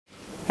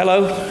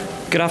Hello,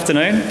 good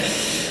afternoon.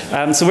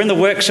 So we're in the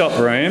workshop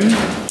room,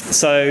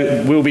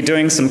 so we'll be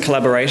doing some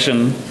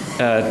collaboration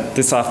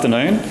this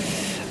afternoon.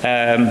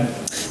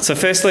 So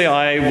firstly,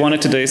 I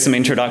wanted to do some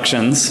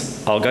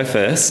introductions. I'll go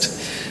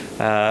first.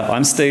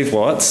 I'm Steve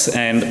Watts,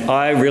 and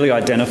I really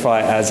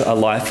identify as a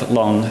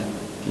lifelong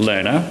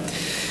learner.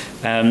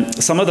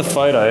 Some of the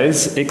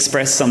photos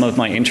express some of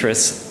my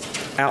interests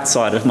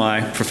outside of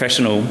my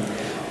professional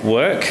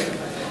work.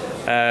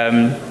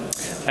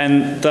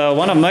 And the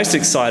one I'm most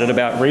excited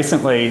about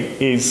recently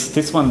is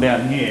this one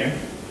down here.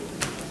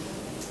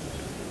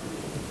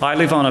 I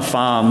live on a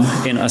farm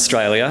in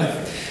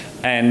Australia,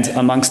 and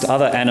amongst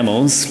other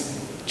animals,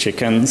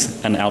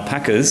 chickens and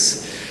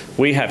alpacas,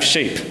 we have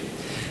sheep.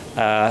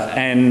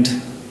 And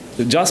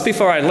just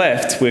before I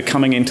left, we're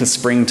coming into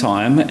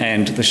springtime,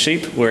 and the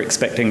sheep were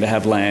expecting to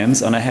have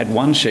lambs, and I had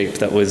one sheep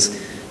that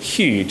was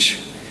huge,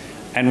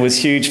 and was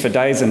huge for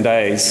days and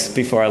days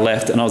before I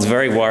left, and I was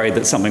very worried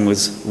that something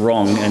was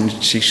wrong and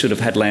she should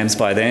have had lambs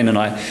by then. And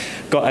I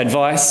got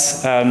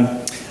advice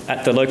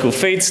at the local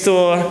feed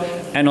store,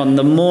 and on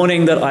the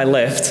morning that I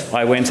left,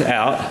 I went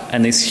out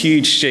and this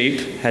huge sheep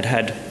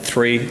had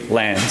 3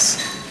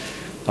 lambs.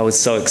 I was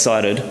so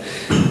excited.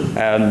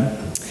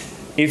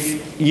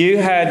 If you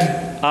had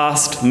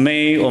asked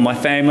me or my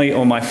family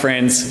or my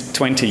friends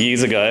 20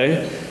 years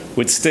ago,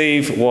 would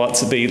Steve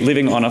Watts be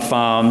living on a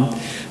farm,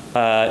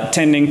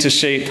 tending to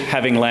sheep,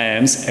 having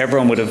lambs,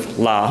 everyone would have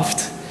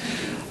laughed.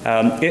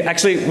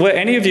 Actually, were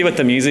any of you at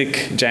the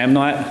music jam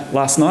night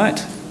last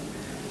night?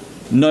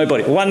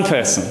 Nobody, one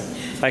person.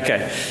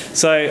 Okay,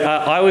 so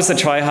I was a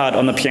tryhard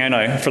on the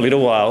piano for a little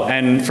while,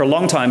 and for a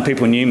long time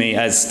people knew me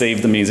as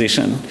Steve the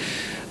musician.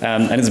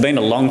 And it's been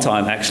a long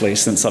time actually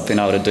since I've been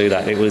able to do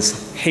that. It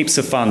was heaps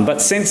of fun,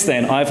 but since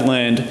then I've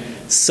learned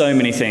so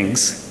many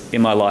things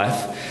in my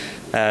life.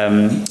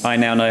 I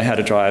now know how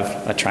to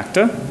drive a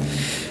tractor,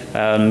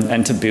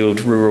 and to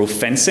build rural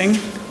fencing,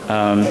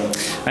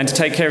 and to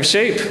take care of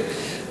sheep.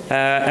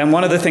 And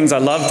one of the things I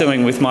love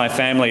doing with my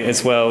family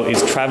as well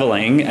is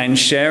travelling and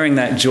sharing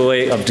that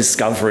joy of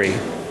discovery,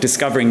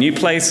 discovering new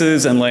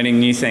places and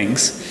learning new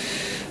things.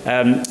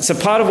 So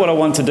part of what I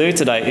want to do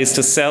today is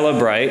to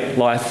celebrate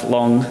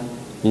lifelong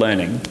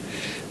learning.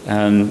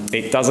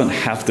 It doesn't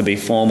have to be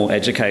formal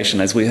education,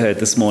 as we heard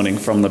this morning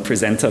from the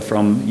presenter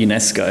from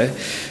UNESCO.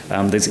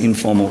 There's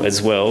informal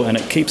as well, and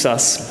it keeps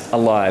us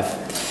alive.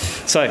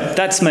 So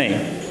that's me.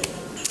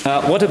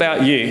 What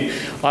about you?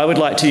 I would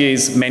like to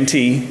use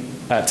Menti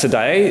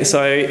today,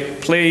 so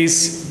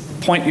please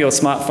point your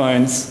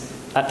smartphones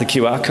at the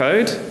QR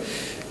code.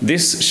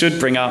 This should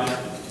bring up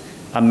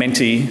a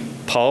Menti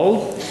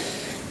poll,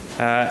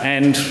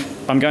 and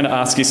I'm going to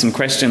ask you some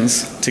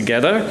questions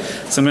together.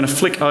 So I'm going to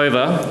flick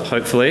over,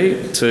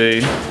 hopefully,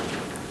 to...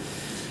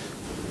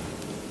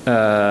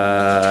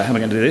 how am I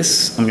going to do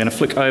this? I'm going to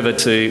flick over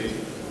to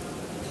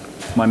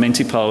my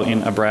Menti poll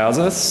in a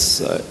browser,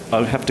 so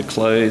I'll have to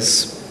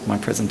close my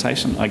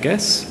presentation, I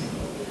guess.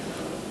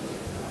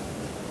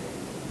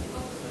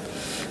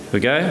 Here we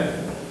go.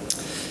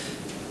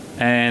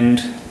 And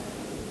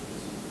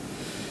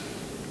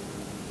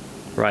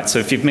right, so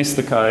if you've missed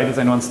the code, does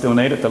anyone still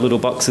need it? The little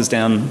box is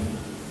down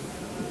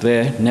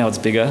there. Now it's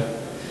bigger.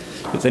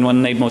 Does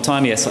anyone need more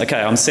time? Yes.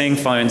 Okay, I'm seeing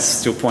phones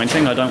still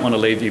pointing. I don't want to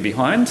leave you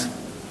behind.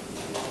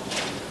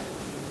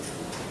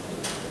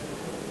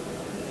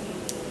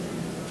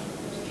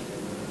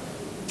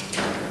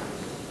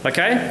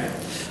 Okay?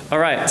 All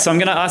right, so I'm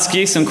going to ask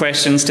you some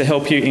questions to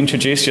help you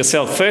introduce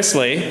yourself.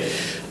 Firstly,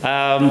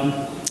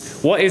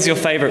 what is your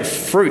favourite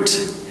fruit?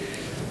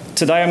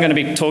 Today I'm going to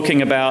be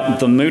talking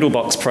about the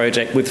Moodlebox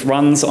project, which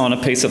runs on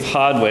a piece of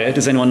hardware.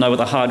 Does anyone know what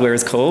the hardware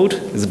is called?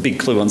 There's a big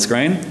clue on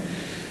screen.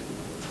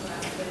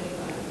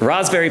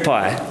 Raspberry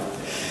Pi.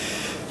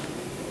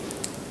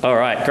 All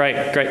right,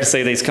 great to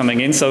see these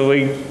coming in. So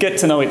we get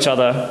to know each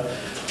other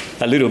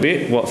a little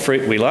bit, what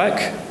fruit we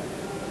like.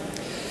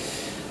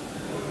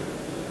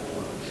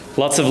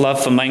 Lots of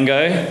love for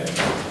mango.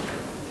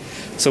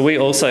 So we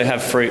also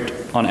have fruit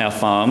on our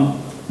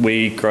farm.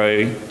 We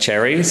grow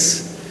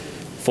cherries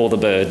for the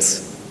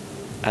birds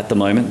at the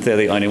moment. They're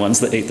the only ones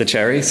that eat the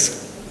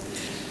cherries.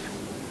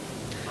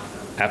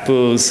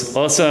 Apples,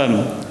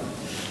 awesome.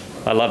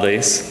 I love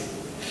these.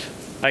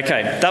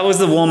 Okay, that was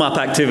the warm-up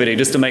activity,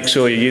 just to make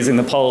sure you're using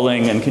the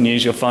polling and can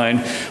use your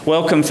phone.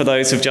 Welcome for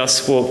those who've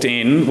just walked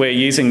in. We're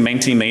using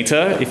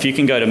Mentimeter. If you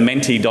can go to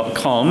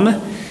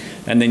menti.com,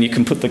 and then you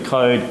can put the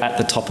code at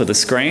the top of the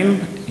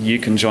screen. You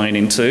can join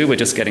in too. We're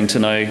just getting to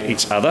know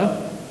each other.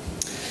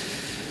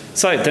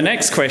 So the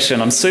next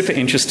question, I'm super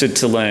interested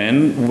to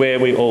learn where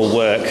we all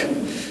work.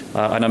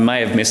 And I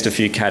may have missed a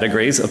few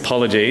categories,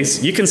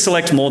 apologies. You can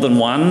select more than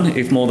one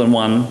if more than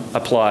one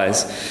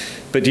applies.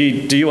 But do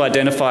you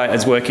identify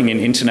as working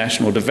in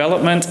international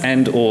development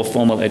and or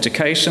formal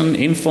education,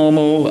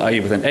 informal? Are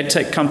you with an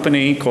edtech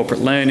company,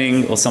 corporate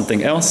learning, or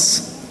something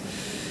else?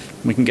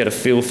 We can get a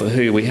feel for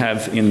who we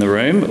have in the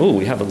room. Oh,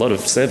 we have a lot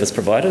of service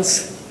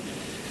providers.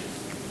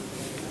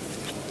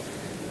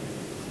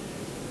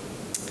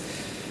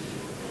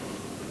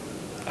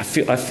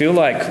 feel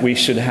like we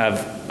should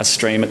have a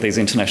stream at these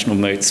international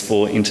moots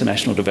for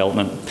international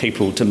development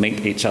people to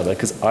meet each other,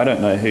 because I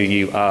don't know who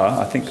you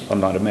are. I think I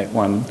might have met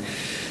one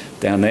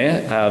down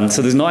there.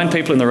 So there's 9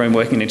 people in the room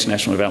working in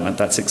international development.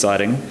 That's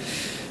exciting.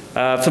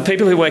 For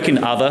people who work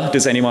in other,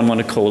 does anyone want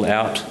to call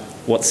out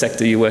what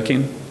sector you work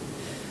in?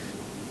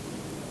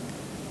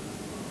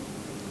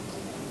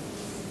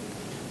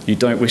 You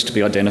don't wish to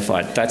be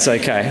identified. That's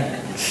okay.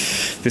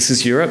 This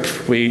is Europe.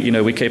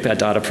 We keep our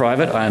data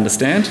private, I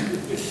understand.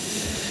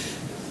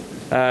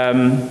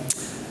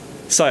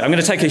 So I'm going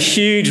to take a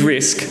huge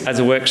risk as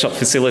a workshop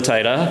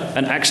facilitator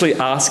and actually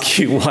ask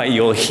you why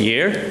you're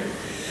here.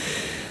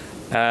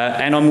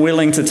 And I'm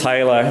willing to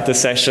tailor the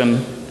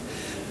session,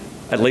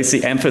 at least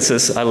the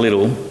emphasis, a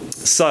little.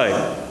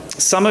 So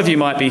some of you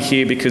might be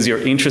here because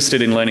you're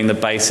interested in learning the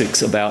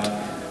basics about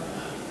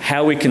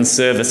how we can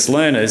service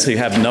learners who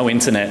have no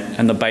internet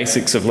and the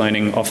basics of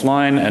learning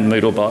offline and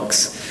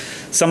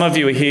Moodlebox. Some of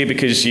you are here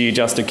because you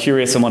just are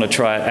curious and want to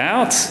try it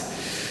out.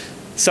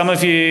 Some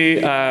of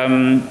you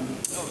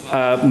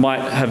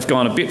might have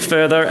gone a bit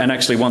further and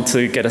actually want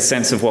to get a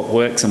sense of what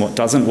works and what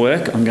doesn't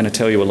work. I'm going to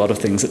tell you a lot of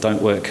things that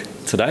don't work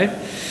today.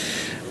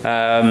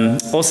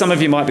 Or some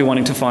of you might be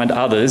wanting to find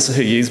others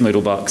who use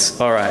Moodlebox.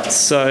 All right,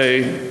 so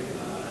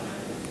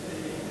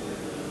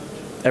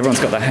everyone's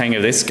got the hang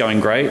of this,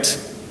 going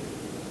great.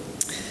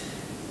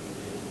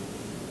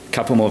 A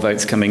couple more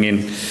votes coming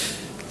in.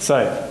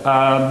 So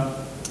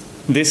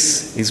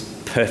this is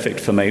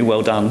perfect for me.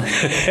 Well done,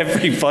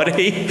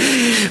 everybody,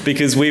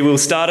 because we will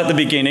start at the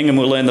beginning and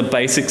we'll learn the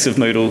basics of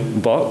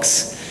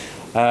Moodlebox.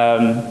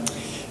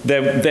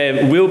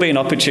 There will be an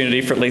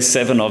opportunity for at least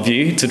 7 of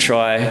you to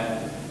try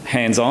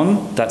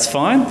hands-on. That's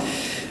fine.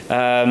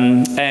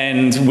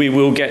 And we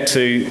will get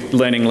to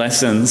learning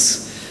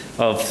lessons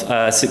of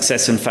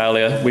success and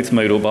failure with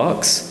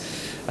Moodlebox.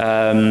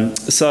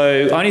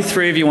 So only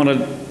 3 of you want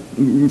to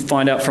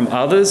find out from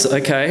others.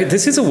 Okay,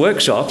 this is a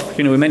workshop.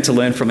 We're meant to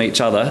learn from each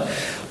other,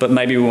 but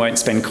maybe we won't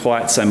spend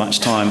quite so much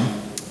time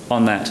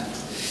on that.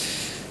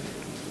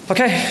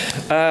 Okay,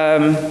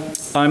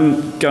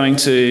 I'm going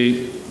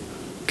to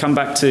come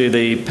back to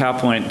the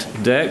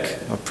PowerPoint deck.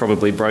 I've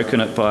probably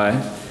broken it by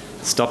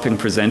stopping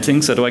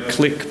presenting. So do I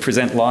click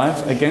present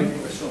live again?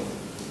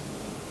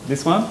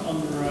 This one? On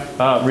the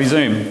right.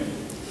 Resume.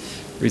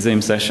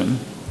 Resume session.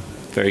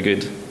 Very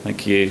good.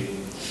 Thank you.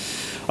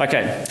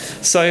 Okay,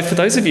 so for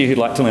those of you who'd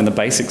like to learn the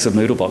basics of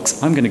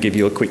Moodlebox, I'm going to give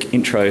you a quick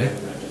intro.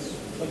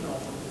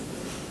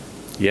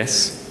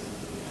 Yes.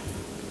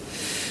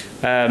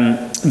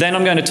 Then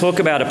I'm going to talk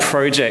about a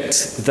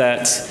project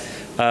that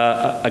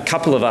a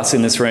couple of us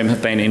in this room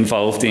have been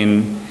involved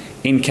in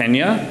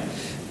Kenya.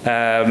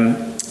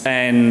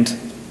 And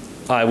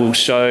I will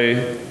show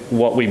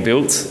what we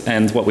built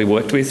and what we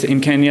worked with in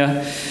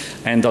Kenya.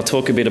 And I'll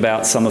talk a bit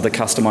about some of the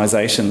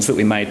customizations that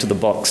we made to the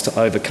box to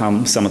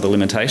overcome some of the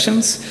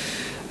limitations.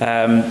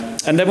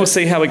 And then we'll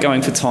see how we're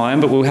going for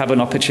time, but we'll have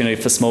an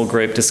opportunity for small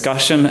group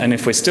discussion. And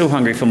if we're still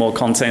hungry for more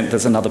content,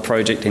 there's another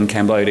project in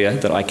Cambodia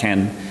that I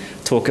can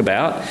talk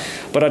about.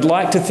 But I'd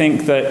like to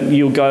think that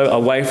you'll go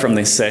away from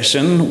this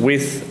session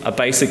with a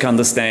basic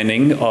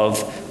understanding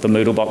of the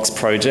Moodlebox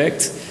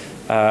project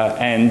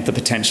and the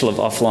potential of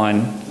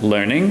offline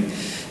learning,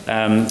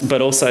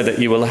 but also that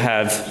you will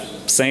have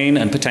seen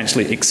and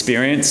potentially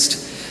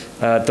experienced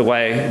the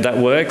way that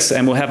works,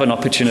 and we'll have an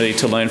opportunity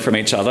to learn from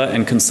each other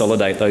and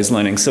consolidate those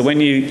learnings. So when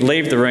you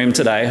leave the room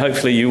today,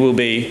 hopefully you will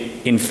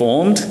be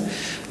informed,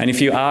 and if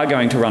you are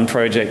going to run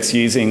projects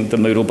using the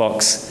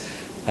Moodlebox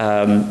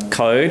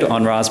code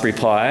on Raspberry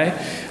Pi,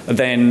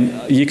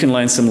 then you can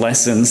learn some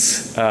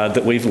lessons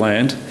that we've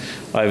learned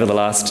over the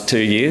last 2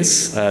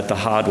 years the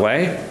hard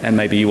way, and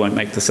maybe you won't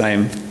make the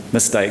same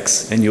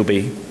mistakes and you'll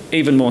be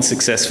even more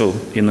successful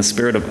in the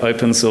spirit of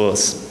open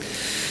source.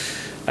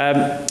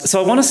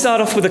 So I want to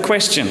start off with a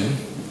question.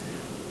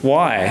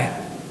 Why?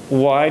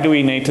 Why do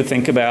we need to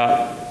think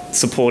about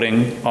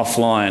supporting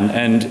offline?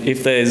 And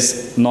if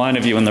there's 9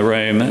 of you in the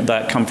room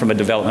that come from a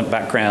development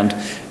background,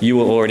 you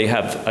will already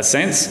have a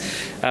sense.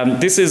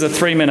 This is a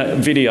 3-minute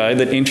video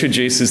that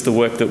introduces the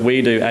work that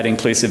we do at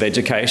Inclusive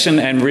Education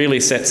and really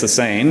sets the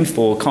scene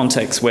for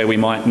contexts where we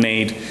might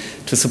need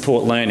to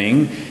support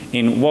learning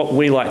in what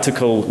we like to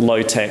call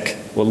low-tech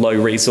or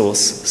low-resource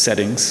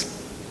settings.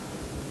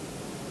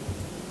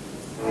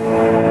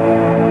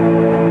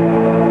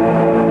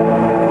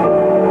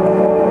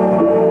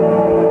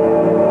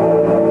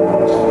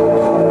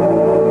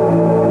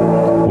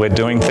 We're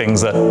doing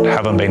things that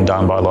haven't been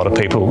done by a lot of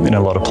people in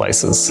a lot of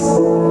places.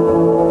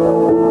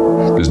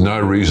 There's no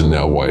reason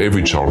now why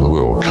every child in the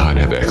world can't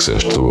have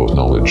access to the world's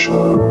knowledge.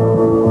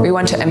 We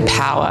want to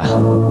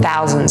empower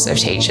thousands of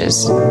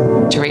teachers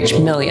to reach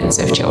millions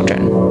of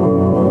children.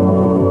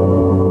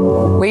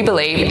 We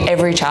believe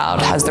every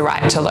child has the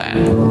right to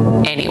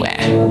learn anywhere.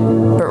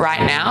 But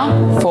right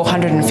now,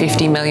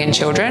 450 million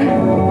children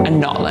are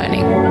not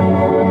learning.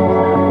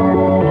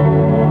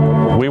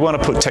 We want to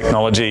to put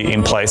technology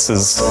in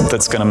places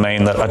that's going to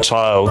mean that a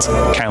child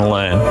can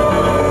learn.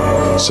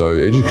 So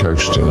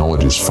education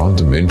technology is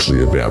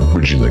fundamentally about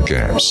bridging the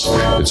gaps.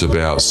 It's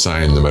about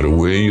saying no matter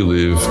where you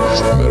live,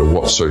 no matter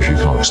what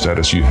socioeconomic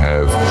status you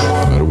have,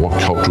 no matter what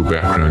cultural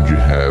background you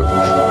have,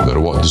 no matter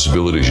what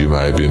disabilities you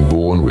may have been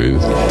born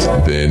with,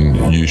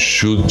 then you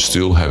should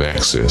still have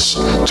access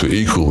to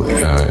equal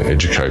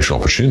educational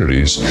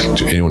opportunities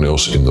to anyone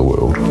else in the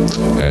world.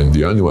 And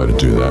the only way to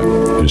do that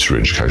is through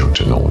educational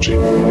technology.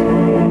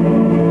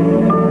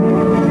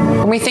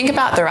 When we think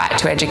about the right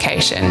to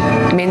education,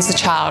 it means the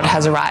child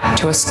has a right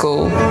to a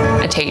school,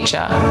 a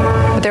teacher,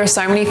 but there are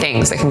so many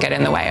things that can get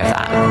in the way of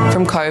that,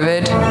 from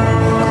COVID,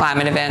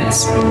 climate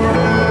events,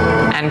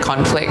 and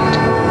conflict,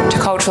 to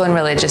cultural and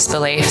religious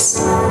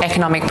beliefs,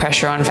 economic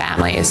pressure on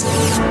families,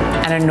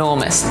 and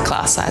enormous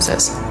class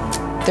sizes.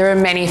 There are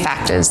many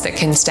factors that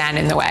can stand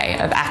in the way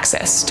of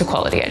access to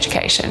quality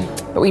education,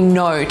 but we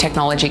know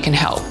technology can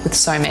help with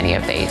so many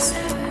of these.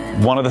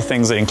 One of the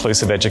things that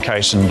inclusive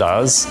education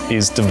does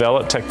is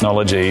develop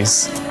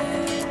technologies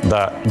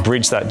that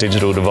bridge that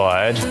digital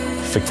divide.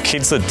 For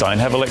kids that don't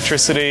have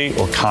electricity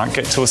or can't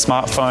get to a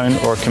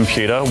smartphone or a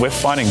computer, we're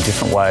finding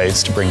different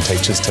ways to bring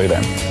teachers to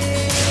them.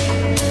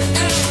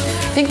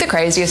 I think the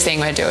craziest thing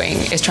we're doing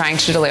is trying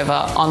to deliver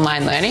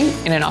online learning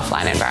in an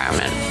offline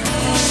environment.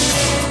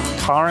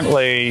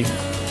 Currently,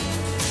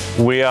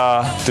 we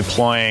are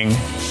deploying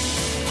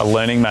a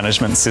learning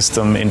management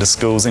system into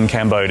schools in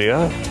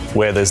Cambodia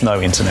where there's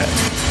no internet.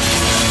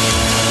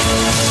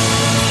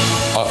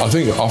 I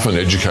think often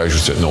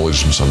educational technology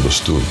is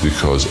misunderstood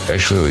because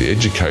actually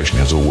education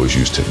has always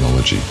used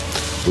technology.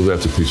 Whether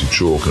that's a piece of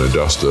chalk and a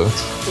duster,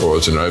 or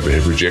it's an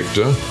overhead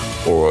projector,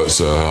 or it's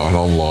an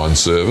online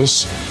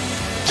service,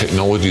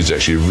 technology is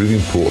actually a really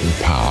important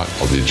part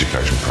of the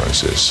education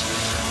process.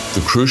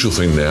 The crucial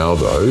thing now,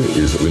 though,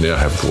 is that we now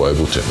have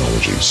global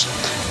technologies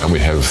and we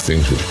have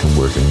things which can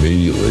work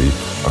immediately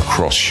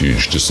across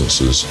huge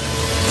distances.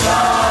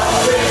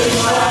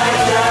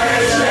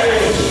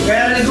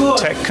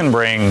 Tech can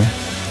bring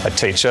a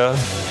teacher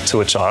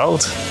to a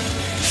child.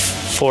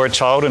 For a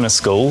child in a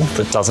school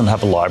that doesn't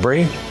have a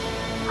library,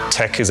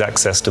 tech is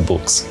access to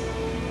books.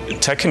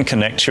 Tech can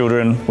connect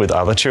children with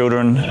other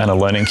children and a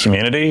learning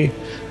community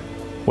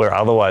where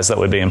otherwise that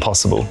would be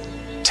impossible.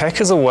 Tech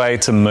is a way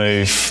to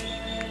move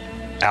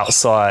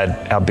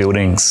outside our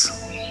buildings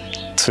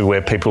to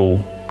where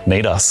people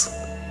need us.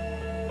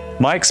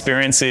 My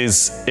experience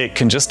is it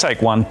can just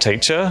take one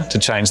teacher to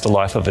change the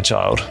life of a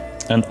child,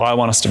 and I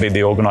want us to be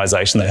the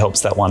organisation that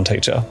helps that one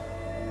teacher.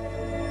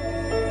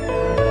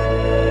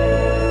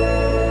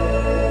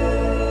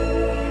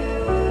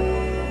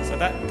 So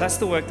that's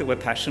the work that we're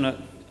passionate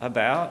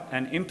about,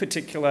 and in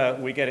particular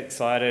we get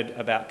excited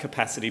about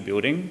capacity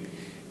building,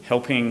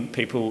 helping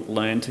people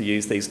learn to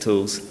use these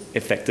tools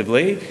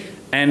effectively,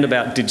 and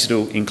about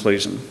digital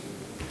inclusion,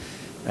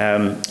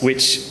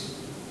 which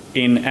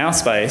in our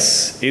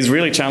space is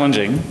really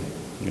challenging.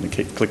 I'm going to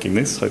keep clicking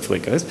this, hopefully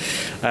it goes.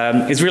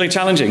 It's really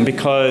challenging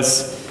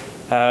because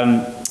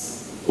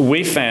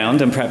we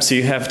found, and perhaps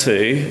you have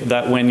too,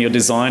 that when you're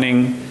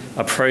designing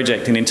a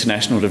project in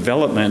international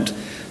development,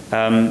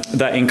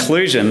 that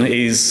inclusion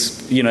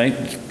is,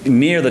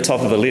 near the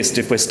top of the list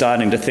if we're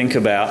starting to think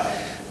about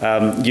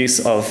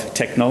use of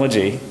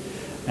technology.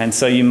 And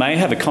so you may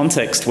have a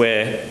context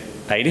where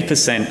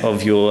 80%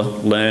 of your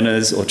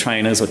learners or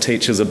trainers or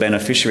teachers or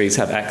beneficiaries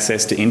have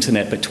access to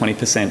internet, but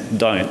 20%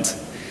 don't.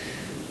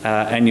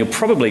 And you're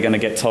probably going to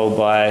get told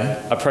by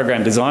a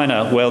program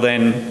designer, well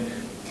then,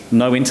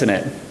 no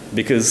internet,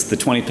 because the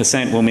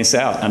 20% will miss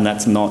out, and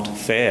that's not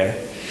fair.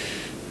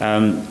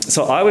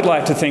 So I would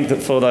like to think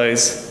that for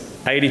those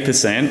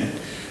 80%,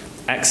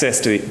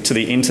 access to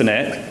the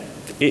internet,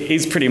 it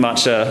is pretty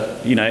much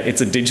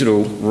it's a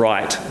digital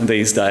right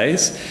these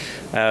days.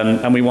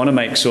 And we want to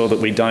make sure that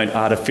we don't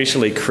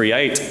artificially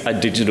create a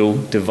digital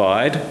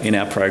divide in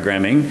our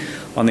programming.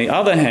 On the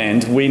other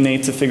hand, we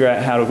need to figure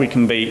out how we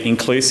can be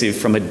inclusive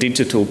from a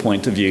digital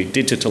point of view,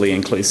 digitally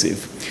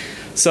inclusive.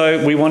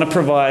 So we want to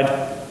provide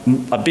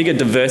a bigger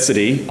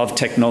diversity of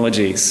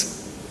technologies.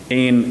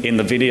 In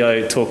the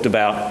video talked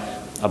about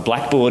a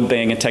blackboard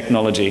being a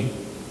technology,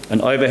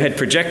 an overhead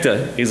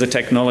projector is a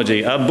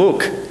technology, a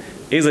book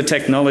is a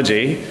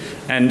technology,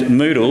 and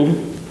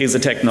Moodle is a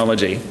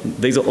technology.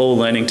 These are all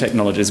learning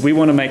technologies. We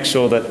want to make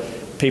sure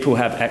that people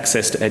have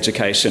access to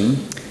education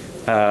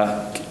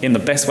in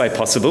the best way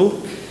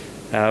possible,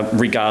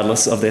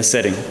 regardless of their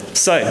setting.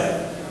 So,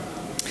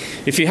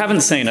 if you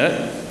haven't seen it,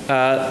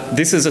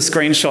 this is a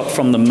screenshot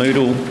from the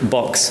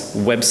Moodlebox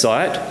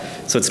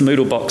website. So it's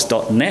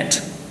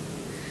moodlebox.net.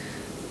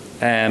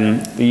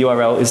 The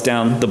URL is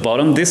down the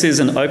bottom. This is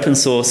an open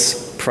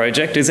source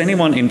project. Is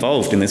anyone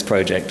involved in this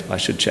project? I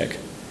should check.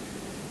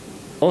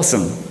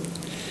 Awesome.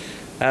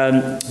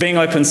 Being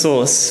open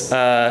source,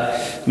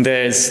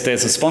 there's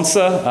a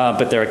sponsor,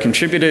 but there are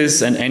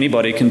contributors, and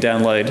anybody can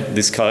download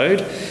this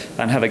code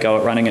and have a go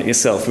at running it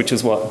yourself, which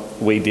is what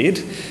we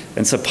did.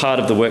 And so part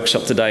of the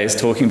workshop today is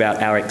talking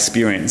about our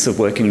experience of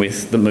working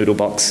with the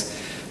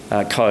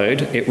Moodlebox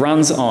code. It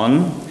runs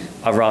on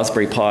a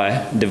Raspberry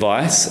Pi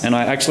device, and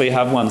I actually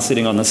have one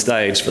sitting on the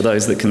stage for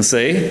those that can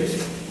see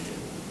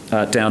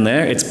down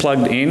there. It's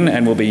plugged in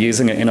and we'll be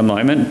using it in a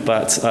moment,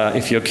 but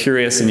if you're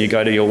curious and you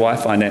go to your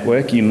Wi-Fi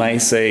network, you may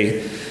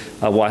see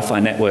a Wi-Fi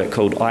network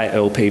called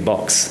ILP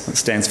Box. It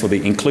stands for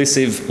the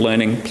Inclusive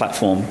Learning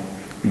Platform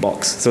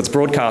Box. So it's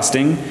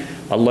broadcasting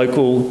a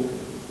local,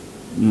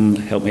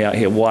 help me out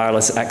here,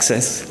 wireless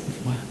access.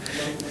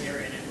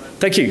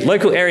 Thank you,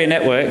 local area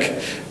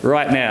network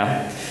right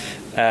now.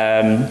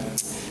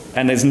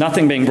 And there's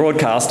nothing being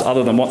broadcast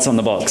other than what's on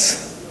the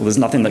box. Well, there's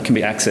nothing that can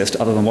be accessed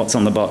other than what's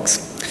on the box.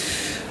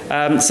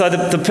 So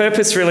the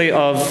purpose really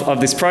of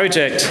this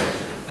project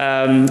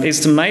is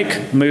to make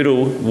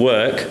Moodle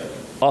work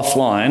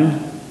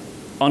offline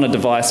on a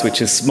device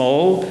which is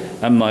small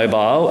and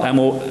mobile and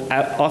will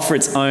offer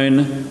its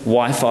own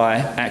Wi-Fi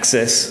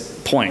access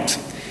point.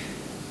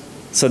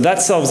 So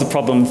that solves the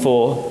problem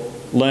for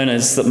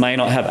learners that may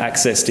not have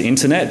access to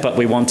internet, but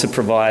we want to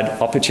provide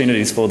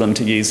opportunities for them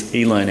to use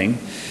e-learning.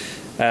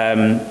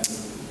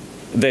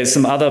 There's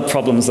some other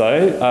problems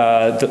though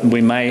that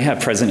we may have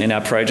present in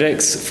our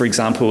projects, for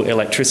example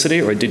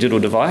electricity or a digital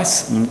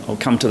device, and I'll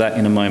come to that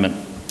in a moment.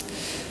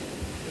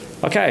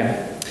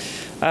 Okay,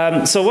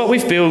 so what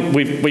we've built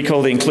we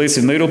call the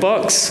Inclusive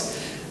Moodlebox,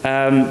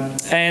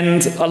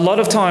 and a lot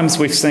of times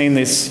we've seen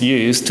this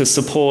used to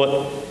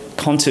support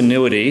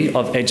continuity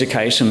of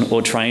education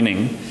or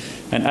training.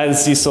 And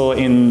as you saw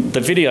in the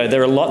video,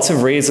 there are lots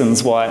of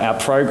reasons why our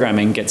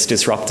programming gets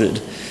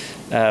disrupted.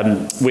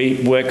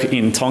 We work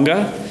in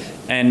Tonga,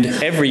 and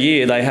every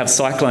year they have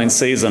cyclone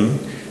season,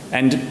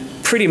 and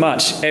pretty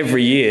much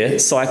every year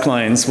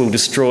cyclones will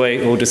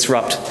destroy or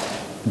disrupt,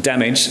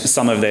 damage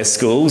some of their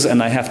schools, and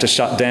they have to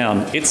shut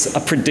down. It's a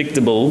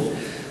predictable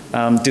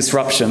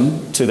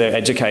disruption to their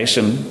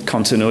education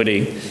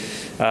continuity.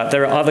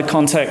 There are other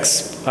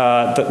contexts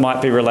that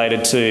might be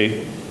related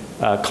to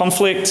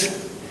conflict,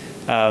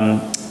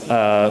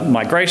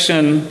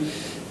 migration,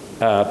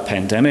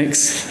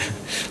 pandemics.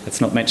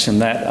 Let's not mention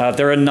that.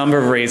 There are a number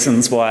of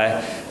reasons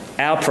why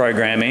our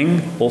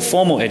programming or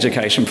formal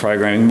education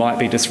programming might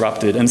be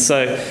disrupted. And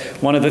so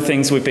one of the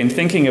things we've been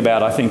thinking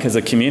about, I think, as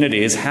a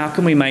community is how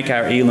can we make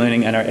our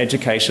e-learning and our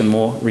education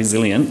more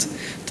resilient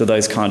to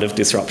those kind of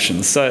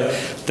disruptions. So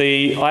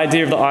the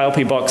idea of the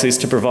ILP box is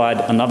to provide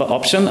another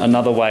option,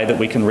 another way that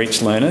we can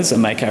reach learners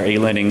and make our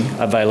e-learning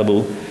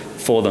available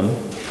for them.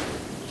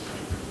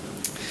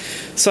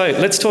 So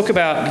let's talk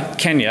about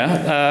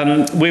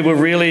Kenya. We were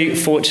really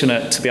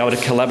fortunate to be able to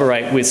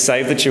collaborate with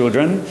Save the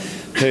Children,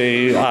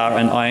 who are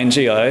an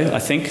INGO. I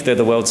think they're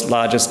the world's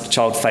largest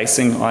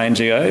child-facing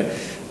INGO,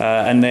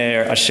 and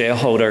they're a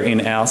shareholder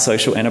in our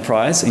social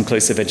enterprise,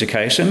 Inclusive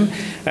Education.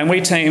 And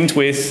we teamed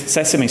with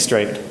Sesame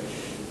Street,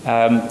 who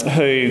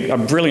are a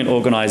brilliant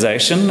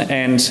organisation,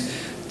 and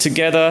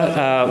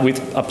together with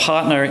a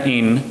partner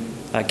in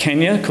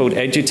Kenya called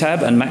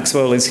EduTab, and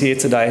Maxwell is here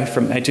today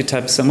from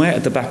EduTab somewhere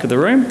at the back of the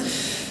room.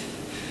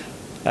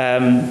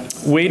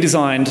 We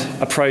designed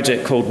a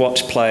project called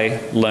Watch,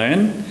 Play,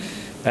 Learn,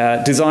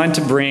 designed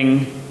to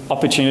bring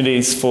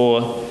opportunities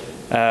for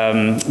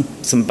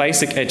some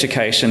basic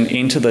education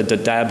into the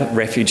Dadaab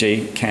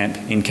refugee camp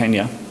in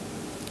Kenya.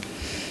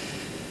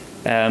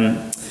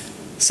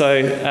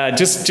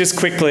 Just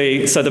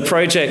quickly, so the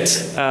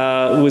project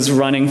was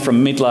running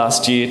from mid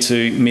last year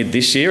to mid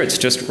this year. It's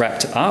just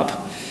wrapped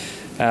up.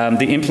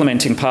 The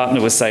implementing partner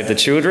was Save the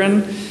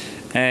Children,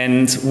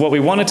 and what we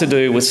wanted to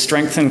do was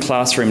strengthen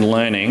classroom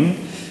learning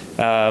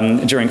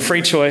during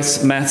free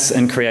choice, maths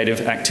and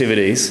creative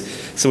activities.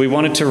 So we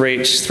wanted to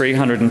reach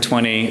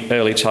 320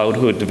 early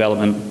childhood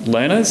development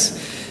learners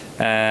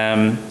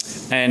and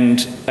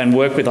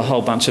work with a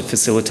whole bunch of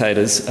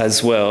facilitators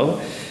as well.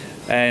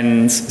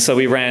 And so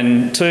we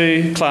ran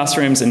 2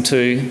 classrooms and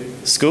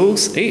 2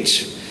 schools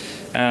each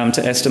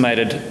to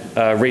estimated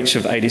reach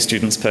of 80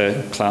 students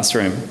per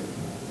classroom.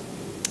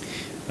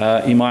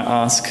 You might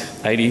ask,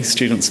 80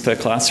 students per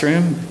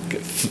classroom?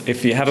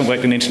 If you haven't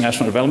worked in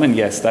international development,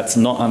 yes, that's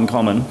not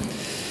uncommon.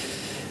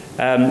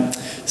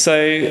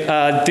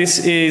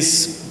 This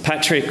is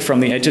Patrick from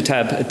the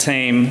EduTab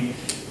team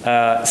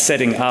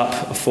setting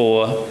up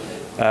for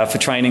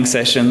training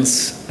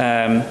sessions.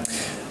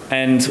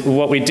 And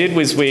what we did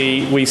was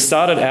we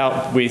started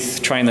out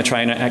with train the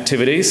trainer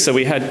activities. So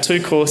we had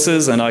 2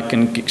 courses, and I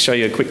can show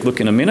you a quick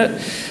look in a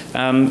minute.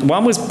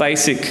 One was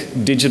basic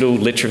digital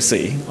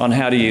literacy on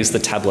how to use the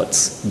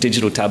tablets,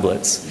 digital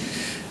tablets.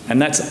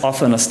 And that's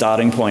often a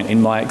starting point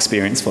in my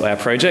experience for our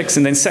projects.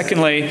 And then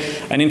secondly,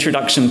 an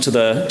introduction to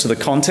the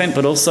content,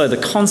 but also the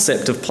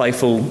concept of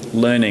playful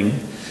learning.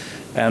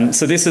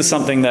 So this is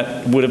something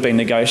that would have been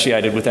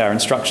negotiated with our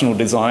instructional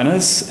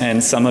designers,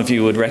 and some of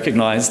you would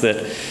recognise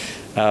that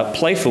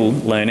playful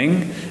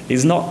learning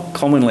is not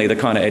commonly the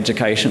kind of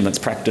education that's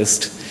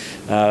practiced.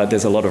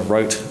 There's a lot of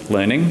rote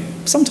learning.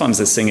 Sometimes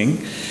there's singing.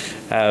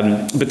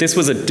 But this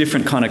was a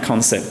different kind of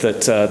concept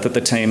that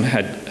the team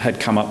had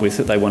come up with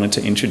that they wanted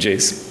to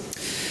introduce.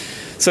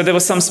 So there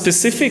were some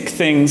specific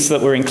things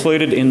that were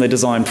included in the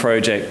design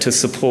project to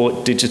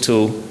support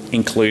digital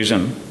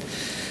inclusion.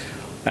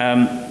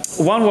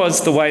 One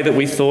was the way that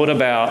we thought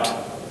about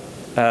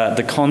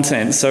the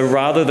content. So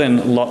rather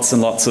than lots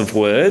and lots of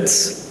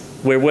words,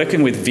 we're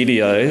working with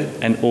video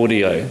and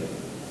audio.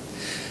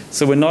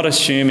 So we're not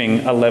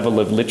assuming a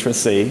level of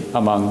literacy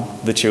among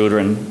the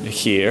children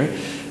here,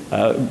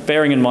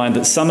 bearing in mind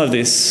that some of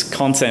this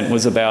content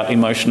was about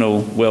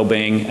emotional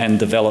well-being and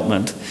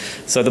development.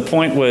 So the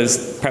point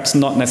was perhaps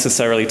not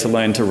necessarily to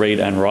learn to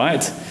read and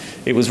write.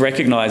 It was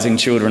recognising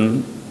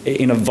children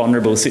in a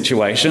vulnerable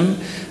situation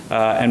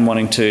and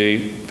wanting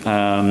to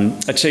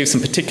achieve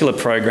some particular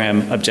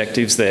program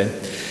objectives there.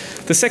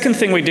 The second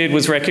thing we did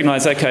was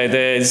recognise, okay,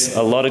 there's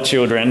a lot of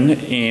children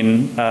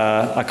in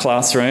a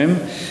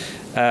classroom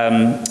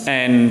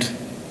and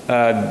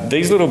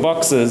these little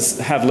boxes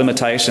have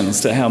limitations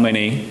to how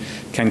many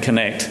can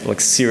connect, like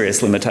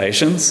serious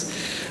limitations.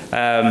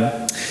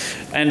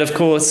 And of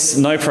course,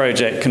 no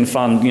project can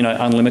fund,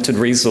 unlimited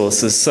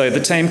resources. So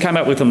the team came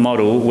up with a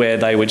model where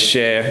they would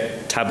share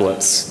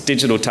tablets,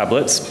 digital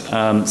tablets,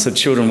 so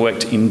children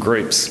worked in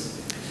groups.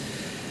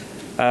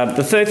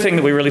 The third thing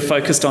that we really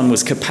focused on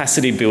was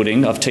capacity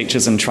building of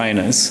teachers and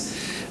trainers.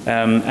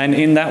 And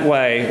in that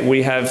way,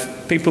 we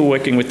have people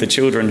working with the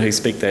children who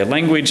speak their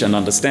language and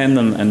understand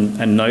them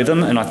and know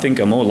them, and I think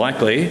are more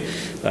likely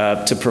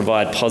to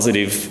provide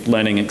positive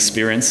learning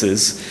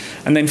experiences.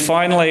 And then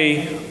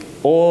finally,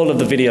 all of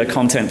the video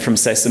content from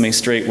Sesame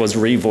Street was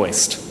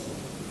revoiced,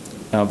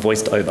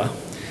 voiced over.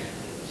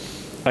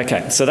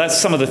 Okay, so that's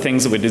some of the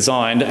things that we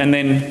designed, and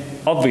then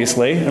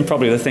obviously, and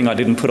probably the thing I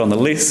didn't put on the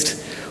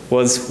list,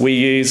 was we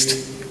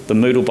used the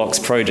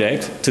Moodlebox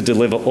project to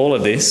deliver all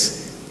of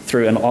this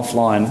through an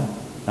offline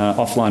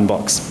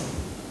box.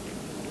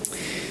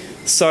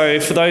 So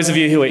for those of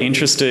you who are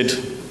interested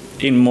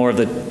in more of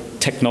the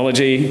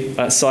technology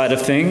side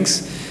of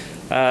things,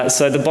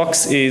 so the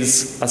box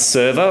is a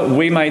server.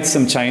 We made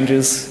some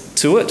changes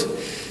to it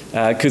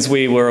because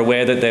we were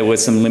aware that there were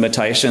some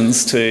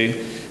limitations to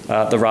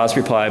the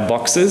Raspberry Pi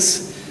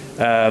boxes.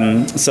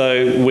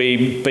 So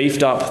we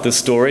beefed up the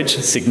storage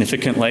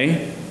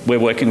significantly. We're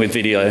working with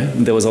video.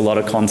 There was a lot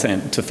of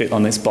content to fit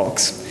on this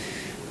box.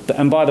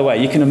 And by the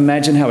way, you can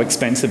imagine how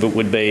expensive it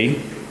would be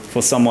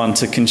for someone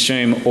to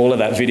consume all of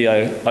that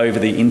video over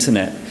the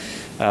internet.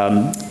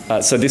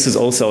 So this is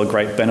also a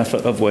great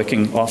benefit of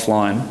working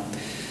offline.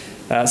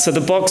 So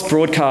the box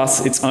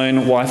broadcasts its own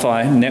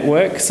Wi-Fi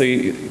network. So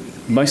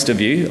most of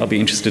you, I'll be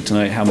interested to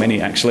know how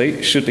many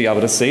actually, should be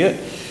able to see it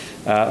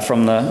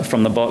from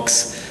the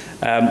box.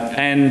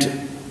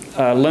 And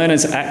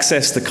learners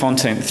access the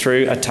content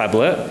through a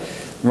tablet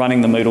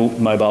running the Moodle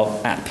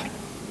mobile app.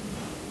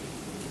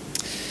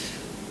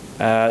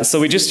 So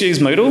we just use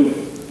Moodle,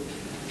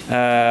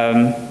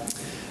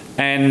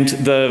 and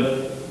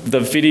the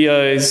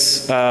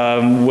videos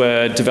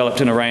were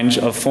developed in a range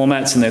of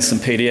formats, and there's some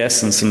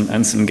PDFs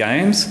and some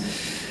games.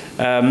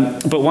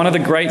 But one of the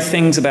great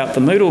things about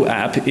the Moodle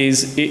app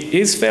is it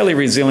is fairly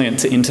resilient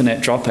to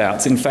internet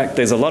dropouts. In fact,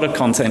 there's a lot of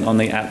content on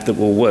the app that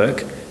will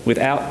work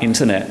without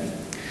internet.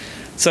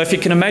 So if you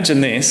can imagine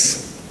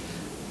this,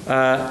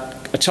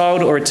 a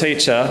child or a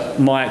teacher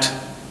might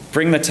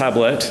bring the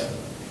tablet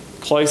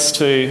close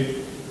to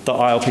the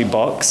ILP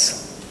box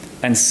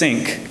and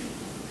sync,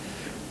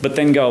 but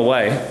then go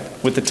away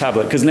with the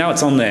tablet, because now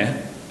it's on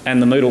there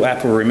and the Moodle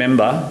app will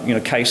remember,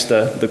 cache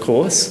the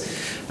course,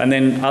 and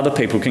then other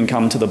people can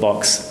come to the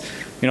box,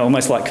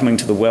 almost like coming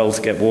to the well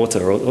to get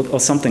water or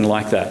something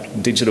like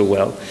that, digital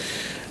well.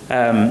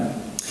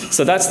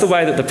 So that's the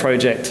way that the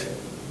project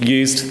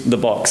used the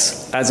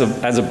box as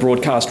a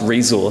broadcast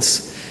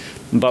resource,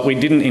 but we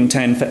didn't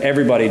intend for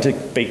everybody to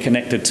be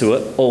connected to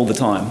it all the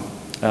time.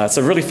 It's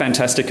a really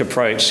fantastic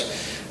approach,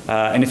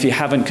 and if you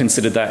haven't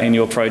considered that in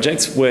your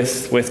projects,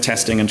 worth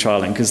testing and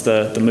trialling, because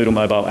the Moodle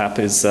mobile app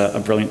is a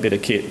brilliant bit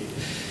of kit.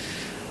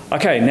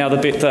 Okay, now the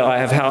bit that I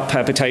have heart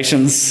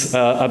palpitations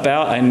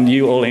about, and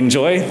you all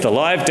enjoy, the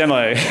live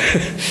demo.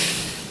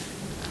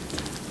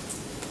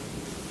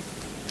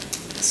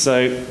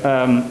 So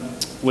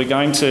we're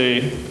going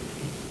to,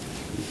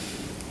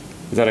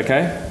 is that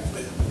okay?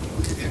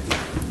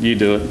 You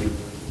do it.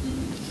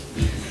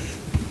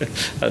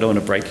 I don't want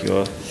to break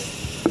your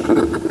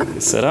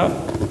setup.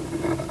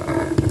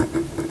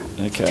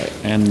 Okay,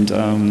 and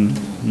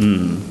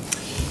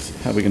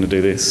how are we going to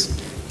do this?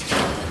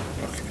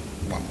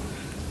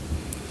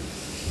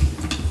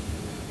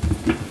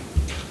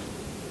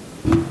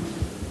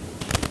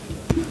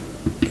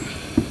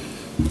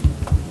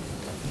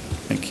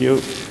 Thank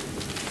you.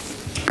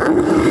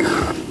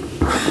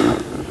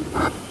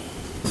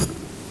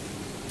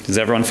 Is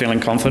everyone feeling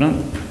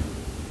confident?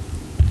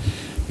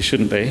 You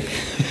shouldn't be.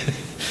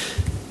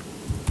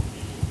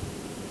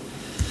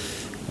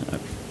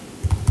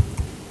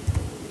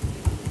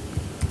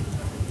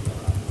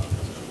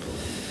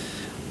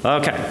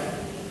 Okay.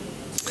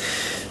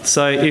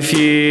 So if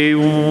you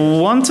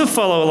want to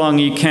follow along,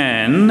 you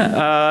can,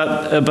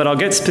 but I'll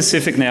get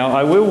specific now.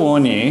 I will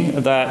warn you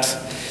that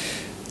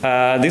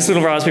this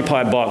little Raspberry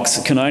Pi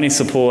box can only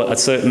support a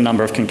certain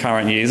number of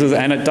concurrent users,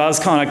 and it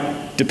does kind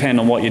of depend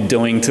on what you're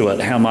doing to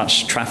it, how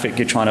much traffic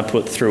you're trying to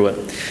put through it.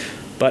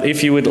 But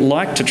if you would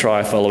like to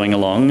try following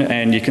along,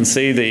 and you can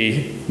see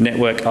the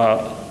network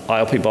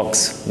ILP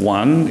box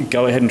 1,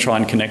 go ahead and try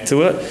and connect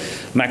to it.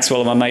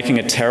 Maxwell, am I making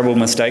a terrible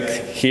mistake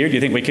here? Do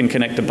you think we can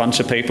connect a bunch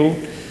of people?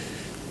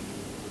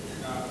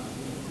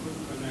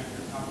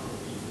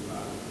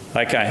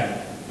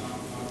 Okay.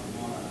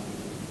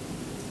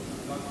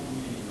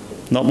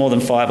 Not more than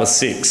 5 or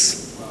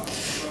 6.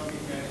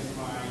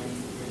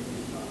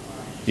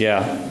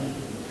 Yeah.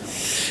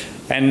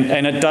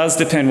 And it does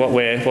depend what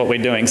we're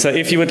doing. So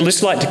if you would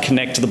just like to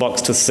connect to the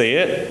box to see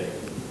it,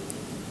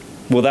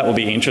 well, that will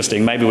be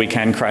interesting. Maybe we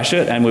can crash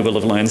it and we will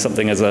have learned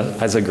something as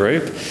a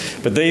group.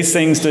 But these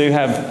things do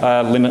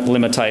have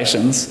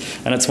limitations,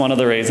 and it's one of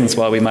the reasons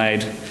why we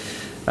made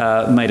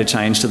a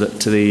change to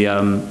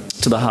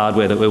the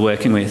hardware that we're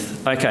working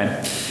with.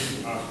 Okay.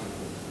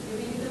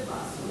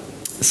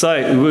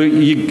 So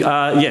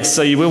yes,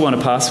 so you will want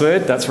a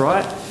password. That's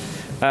right.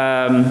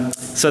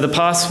 So the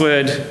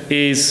password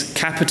is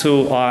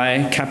capital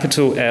I,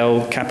 capital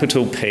L,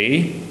 capital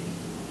P,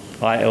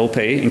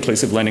 ILP,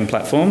 Inclusive Learning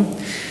Platform.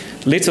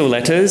 Little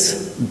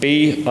letters,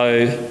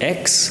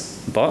 BOX,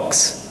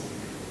 box,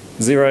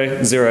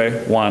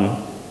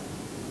 001.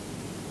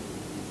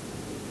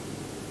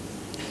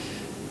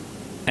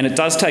 And it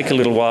does take a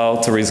little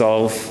while to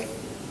resolve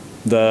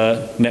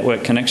the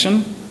network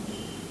connection.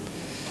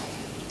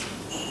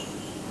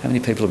 How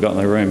many people have got in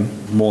the room?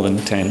 More than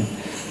 10.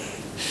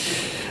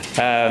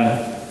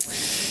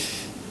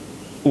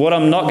 What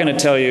I'm not going to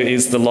tell you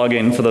is the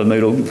login for the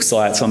Moodle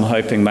site, so I'm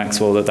hoping,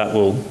 Maxwell, that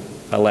will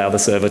allow the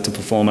server to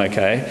perform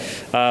okay.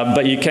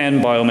 But you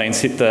can, by all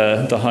means, hit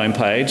the home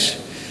page.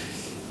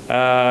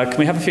 Can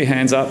we have a few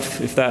hands up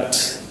if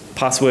that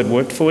password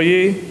worked for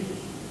you?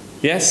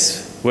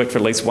 Yes? Worked for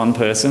at least one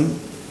person.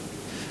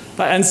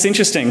 And it's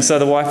interesting, so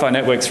the Wi-Fi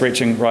network's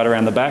reaching right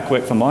around the back.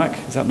 Worked for Mike.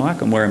 Is that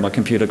Mike? I'm wearing my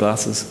computer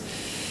glasses.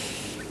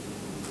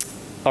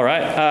 All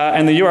right,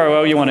 and the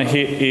URL you want to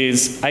hit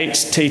is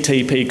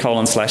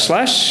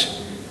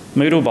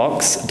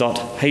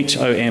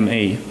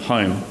http://moodlebox.home,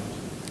 home.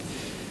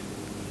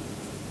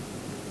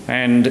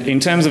 And in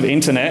terms of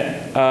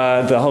internet,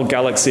 the whole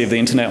galaxy of the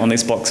internet on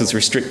this box is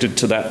restricted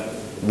to that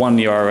one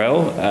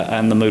URL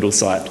and the Moodle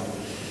site.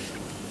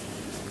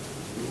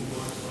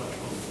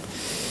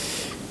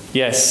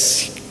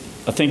 Yes,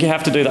 I think you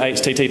have to do the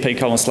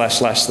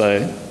http://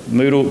 though,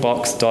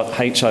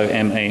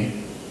 moodlebox.home.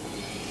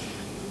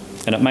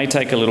 And it may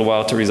take a little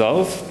while to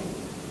resolve.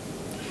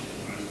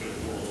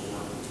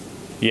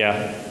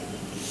 Yeah.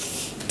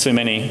 Too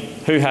many.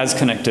 Who has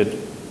connected?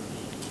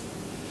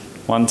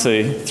 1,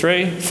 2,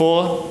 3,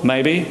 4,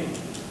 maybe.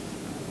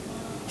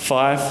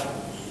 5.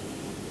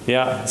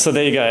 Yeah, so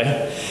there you go.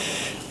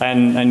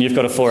 And you've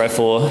got a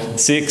 404.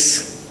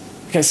 6.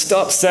 Okay,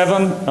 stop.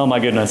 7. Oh my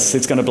goodness,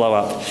 it's going to blow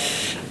up.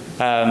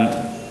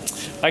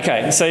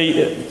 Okay, so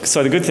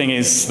the good thing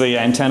is the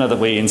antenna that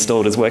we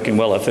installed is working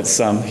well if it's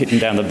hitting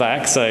down the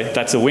back, so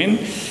that's a win.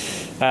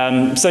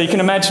 So you can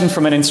imagine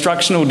from an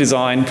instructional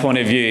design point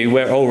of view,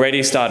 we're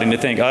already starting to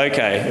think,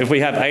 okay, if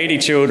we have 80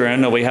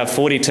 children or we have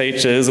 40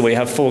 teachers or we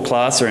have 4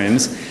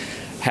 classrooms,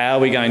 how are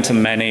we going to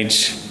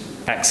manage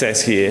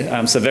access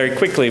here? So very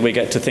quickly we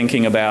get to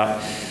thinking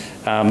about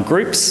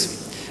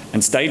groups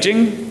and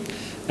staging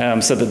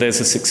so that there's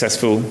a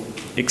successful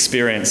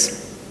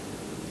experience.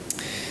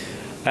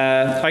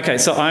 Okay,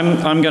 so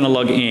I'm going to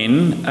log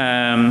in.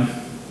 And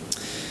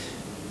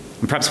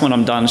perhaps when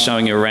I'm done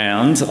showing you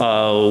around,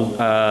 I'll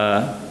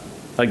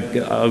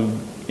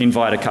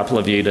invite a couple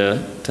of you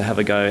to have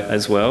a go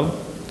as well.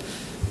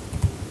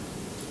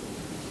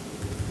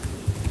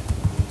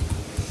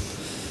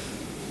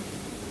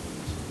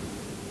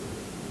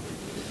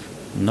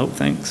 Nope,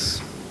 thanks.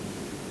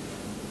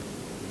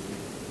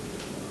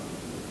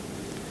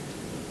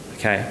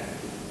 Okay.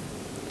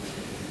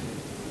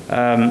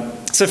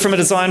 So from a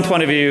design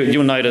point of view,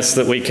 you'll notice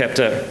that we kept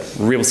it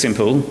real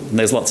simple. And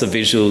there's lots of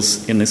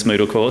visuals in this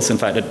Moodle course. In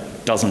fact, it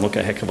doesn't look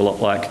a heck of a lot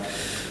like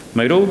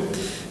Moodle.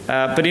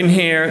 But in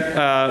here,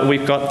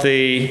 we've got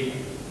the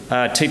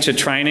teacher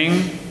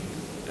training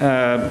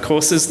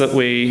courses that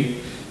we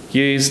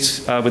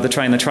used with the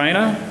Train the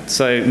Trainer.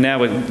 So now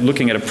we're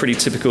looking at a pretty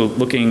typical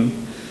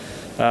looking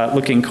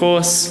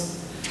course.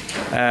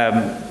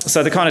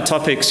 So the kind of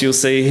topics you'll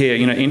see here,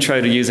 you know,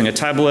 intro to using a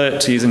tablet,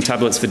 to using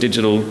tablets for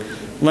digital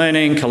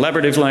learning,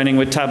 collaborative learning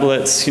with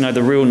tablets, you know,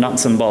 the real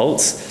nuts and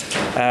bolts.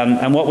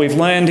 And what we've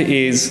learned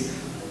is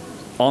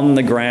on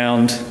the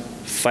ground,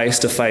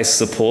 face-to-face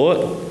support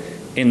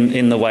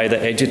in the way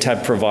that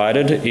EduTab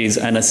provided is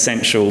an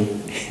essential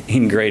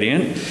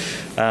ingredient.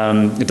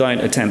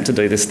 Don't attempt to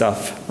do this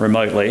stuff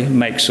remotely.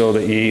 Make sure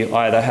that you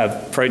either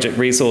have project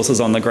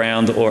resources on the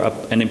ground or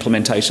an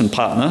implementation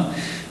partner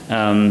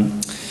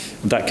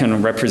that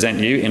can represent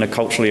you in a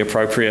culturally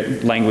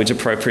appropriate, language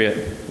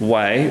appropriate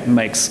way.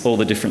 Makes all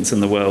the difference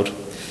in the world.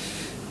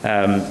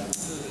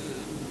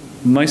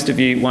 Most of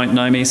you won't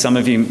know me, some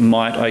of you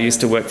might. I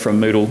used to work for a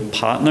Moodle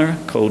partner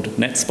called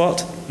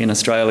NetSpot in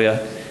Australia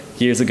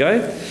years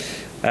ago.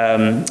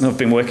 I've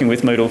been working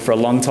with Moodle for a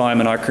long time,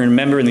 and I can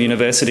remember in the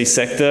university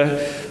sector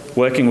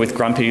working with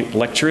grumpy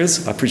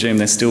lecturers. I presume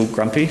they're still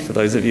grumpy for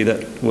those of you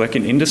that work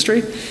in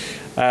industry.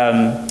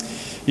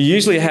 You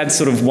usually had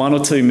sort of 1 or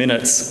 2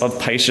 minutes of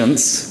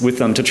patience with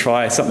them to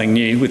try something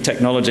new with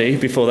technology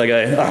before they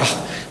go,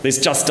 this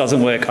just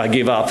doesn't work, I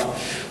give up.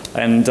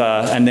 And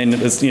then,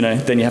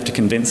 then you have to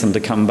convince them to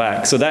come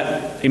back. So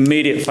that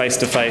immediate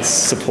face-to-face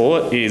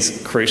support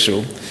is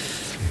crucial.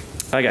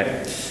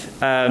 Okay,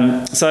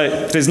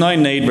 so there's no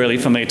need really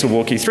for me to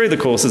walk you through the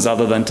courses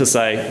other than to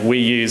say we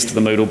used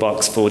the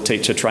Moodlebox for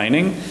teacher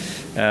training,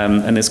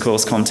 and there's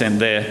course content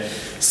there.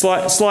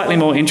 Slightly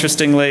more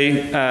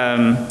interestingly,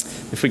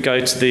 if we go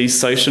to the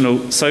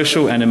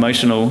social and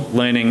emotional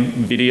learning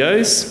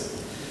videos,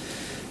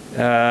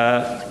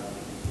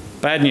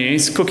 bad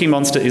news, Cookie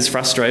Monster is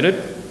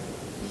frustrated.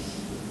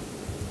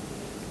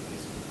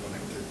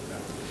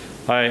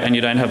 And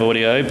you don't have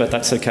audio, but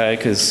that's okay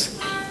because...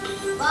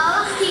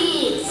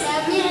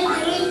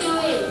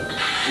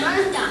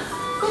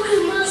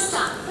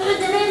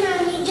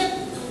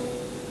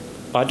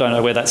 I don't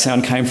know where that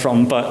sound came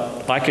from,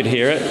 but I could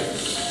hear it.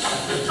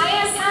 It's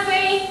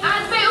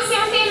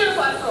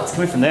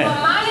coming from there.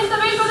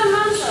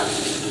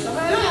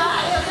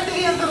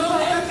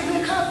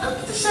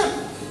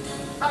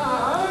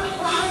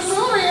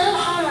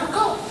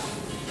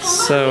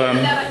 So,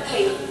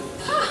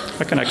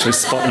 I can actually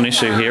spot an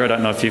issue here. I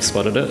don't know if you've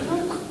spotted it.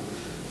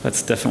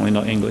 That's definitely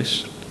not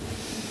English.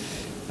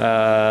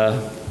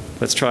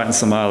 Let's try it in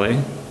Somali.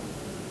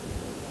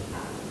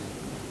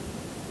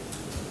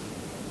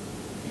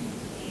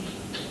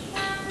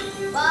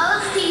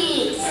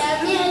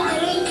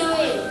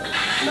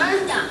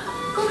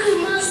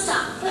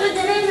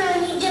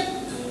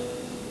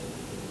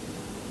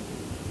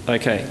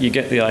 Okay, you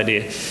get the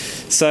idea.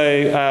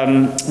 So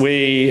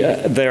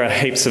there are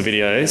heaps of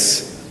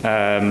videos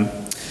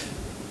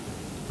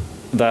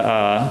that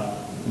are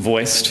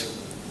voiced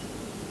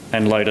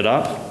and loaded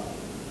up.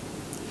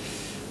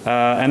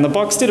 And the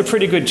box did a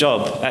pretty good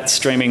job at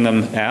streaming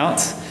them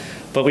out,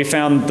 but we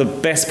found the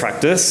best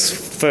practice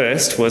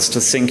first was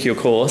to sync your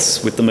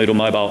course with the Moodle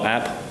mobile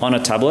app on a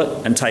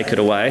tablet and take it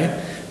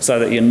away so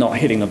that you're not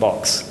hitting the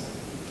box.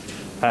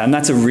 And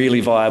that's a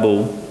really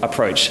viable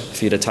approach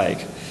for you to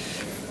take.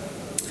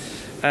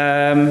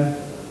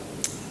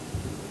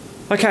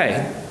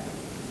 Okay,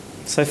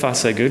 so far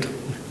so good.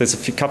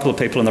 There's a couple of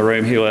people in the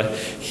room who are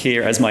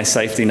here as my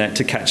safety net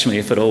to catch me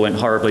if it all went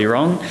horribly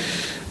wrong.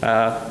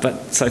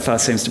 But so far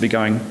seems to be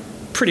going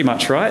pretty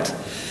much right.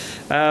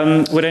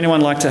 Would anyone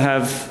like to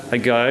have a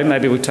go?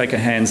 Maybe we'll take a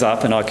hands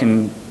up and I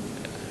can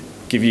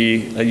give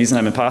you a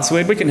username and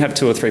password. We can have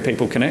 2 or 3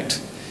 people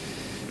connect.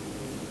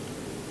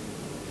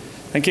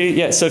 Thank you.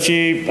 Yeah, so if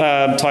you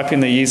type in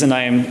the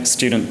username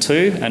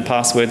student2 and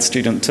password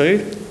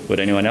student2, would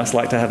anyone else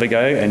like to have a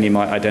go? And you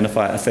might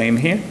identify a theme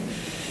here.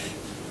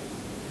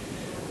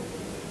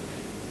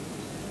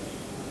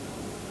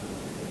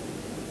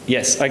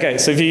 Yes, okay,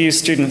 so if you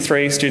use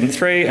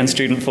student3, and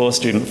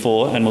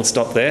student4, and we'll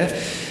stop there,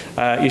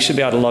 you should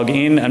be able to log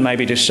in and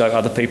maybe just show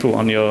other people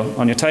on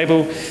your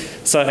table.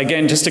 So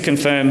again, just to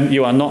confirm,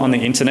 you are not on the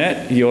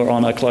internet, you're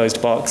on a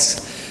closed box.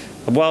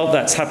 While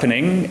that's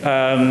happening,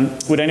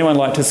 would anyone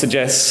like to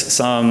suggest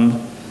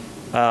some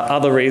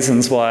other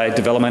reasons why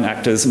development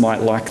actors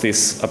might like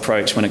this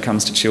approach when it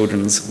comes to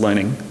children's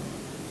learning?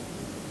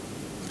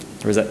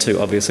 Or is that too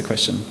obvious a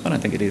question? I don't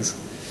think it is.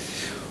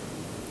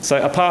 So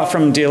apart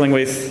from dealing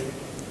with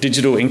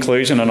digital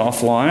inclusion and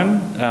offline,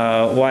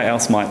 why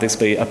else might this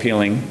be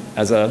appealing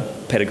as a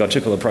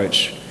pedagogical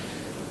approach?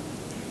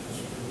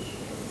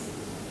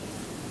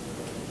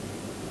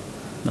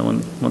 No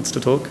one wants to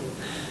talk?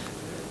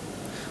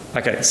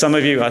 Okay, some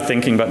of you are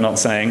thinking but not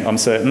saying, I'm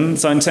certain.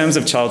 So in terms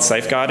of child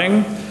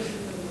safeguarding,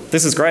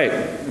 this is great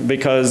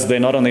because they're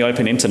not on the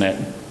open internet.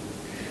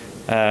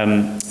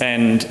 I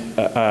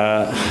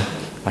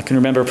can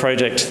remember a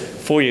project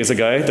 4 years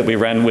ago that we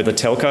ran with a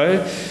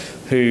telco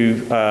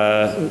who,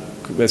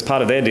 as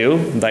part of their deal,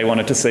 they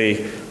wanted to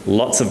see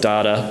lots of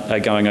data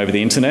going over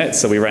the internet.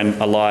 So we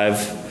ran a live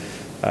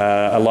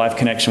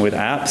connection with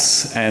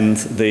apps, and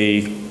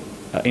the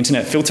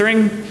internet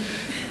filtering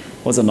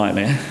was a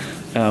nightmare.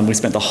 We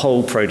spent the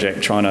whole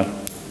project trying to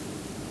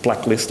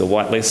blacklist or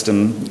whitelist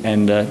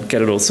and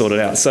get it all sorted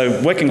out.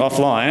 So working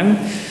offline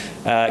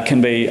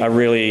can be a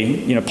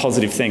really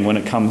positive thing when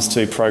it comes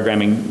to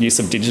programming use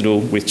of digital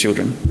with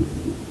children.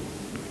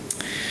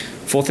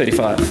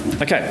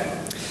 4:35. Okay.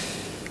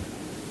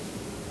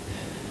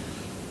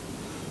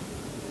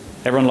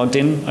 Everyone logged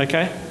in?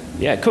 Okay?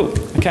 Yeah, cool.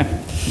 Okay.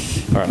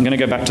 All right, I'm going to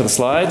go back to the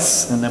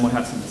slides and then we'll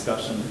have some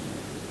discussion.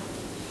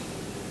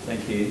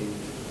 Thank you.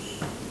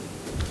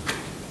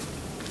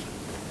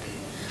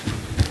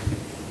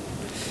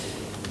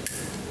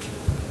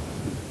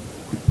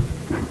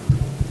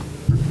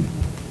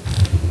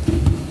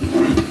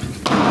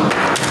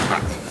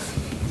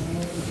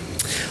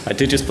 I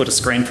did just put a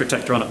screen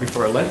protector on it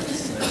before I left.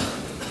 So.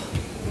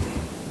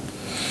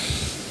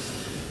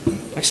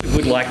 I actually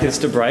would like this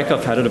to break.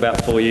 I've had it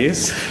about 4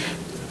 years.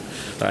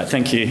 All right,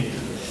 thank you.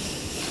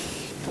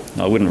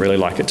 No, I wouldn't really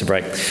like it to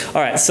break.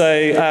 All right,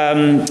 so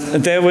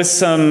there was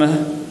some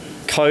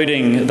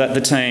coding that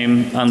the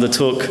team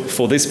undertook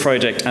for this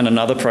project and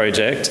another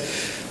project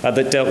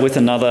that dealt with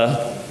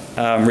another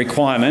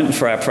requirement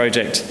for our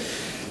project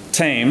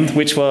team,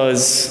 which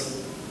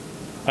was,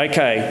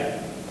 okay,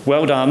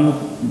 well done,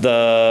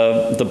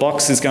 the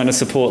box is going to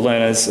support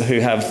learners who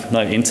have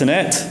no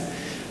internet.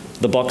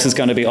 The box is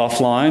going to be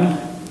offline.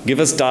 Give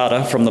us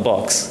data from the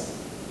box.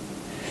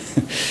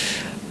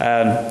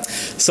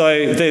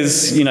 So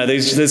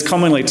there's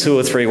commonly 2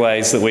 or 3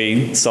 ways that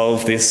we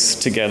solve this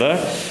together.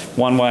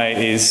 One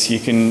way is you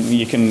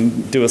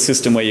can do a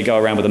system where you go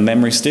around with a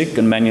memory stick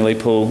and manually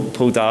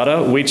pull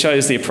data. We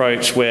chose the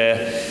approach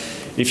where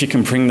if you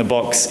can bring the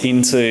box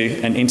into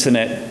an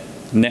internet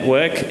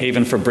network,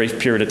 even for a brief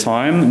period of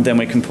time, then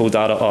we can pull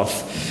data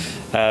off.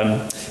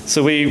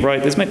 So we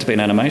wrote, there's meant to be an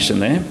animation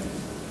there.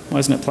 Why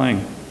isn't it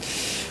playing?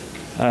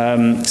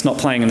 It's not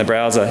playing in the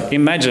browser.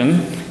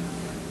 Imagine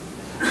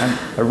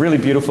a really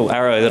beautiful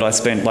arrow that I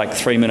spent like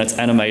 3 minutes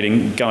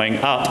animating going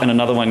up and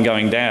another one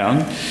going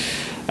down.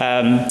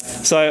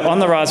 So on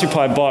the Raspberry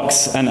Pi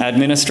box, an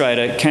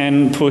administrator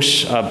can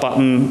push a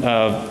button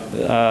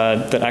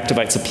that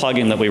activates a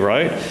plugin that we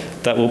wrote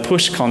that will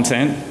push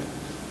content,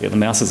 yeah, the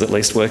mouse is at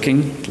least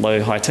working,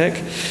 low high tech,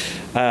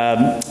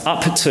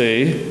 up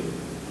to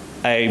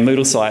a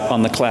Moodle site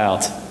on the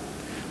cloud.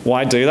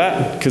 Why do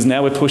that? Because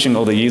now we're pushing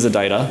all the user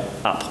data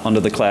up onto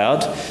the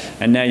cloud,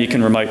 and now you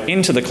can remote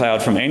into the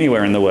cloud from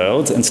anywhere in the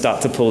world and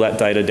start to pull that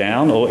data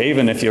down, or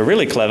even if you're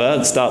really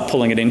clever, start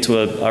pulling it into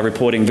a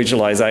reporting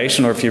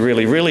visualization, or if you're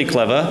really, really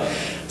clever,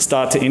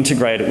 start to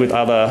integrate it with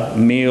other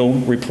meal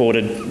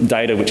reported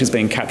data which is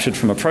being captured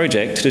from a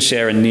project to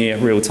share in near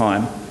real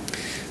time.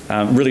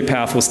 Really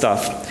powerful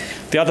stuff.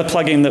 The other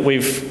plugin that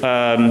we've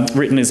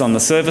written is on the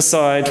server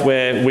side,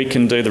 where we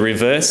can do the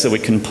reverse, so we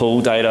can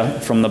pull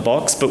data from the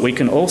box, but we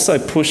can also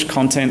push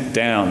content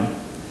down.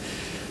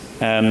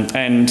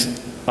 And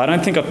I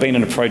don't think I've been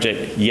in a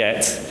project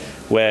yet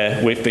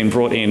where we've been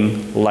brought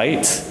in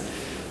late,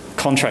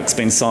 contract's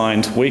been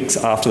signed weeks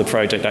after the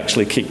project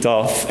actually kicked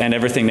off, and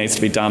everything needs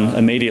to be done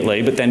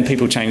immediately, but then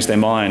people change their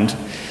mind.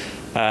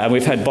 And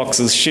we've had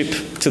boxes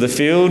ship to the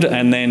field,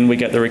 and then we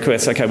get the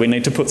request, okay, we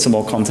need to put some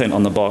more content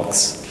on the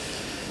box.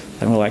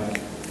 And we're like,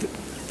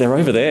 they're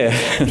over there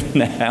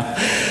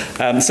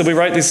now. So we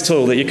wrote this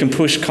tool that you can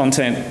push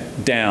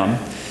content down.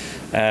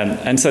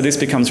 And so this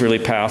becomes really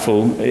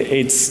powerful.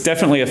 It's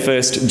definitely a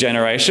first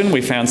generation.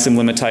 We found some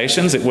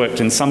limitations. It worked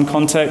in some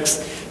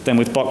contexts. Then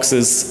with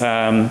boxes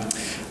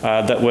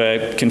that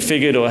were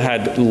configured or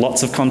had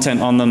lots of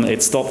content on them,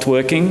 it stopped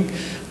working.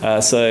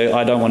 So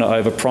I don't want to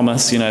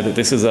overpromise, that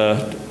this is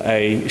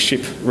a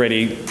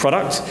ship-ready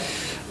product.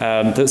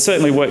 That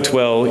certainly worked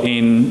well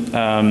in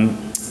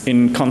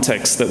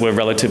contexts that were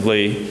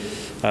relatively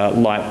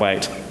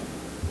lightweight.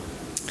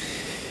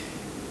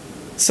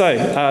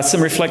 So,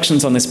 some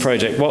reflections on this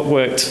project. What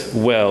worked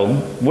well?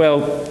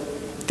 Well,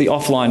 the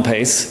offline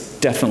piece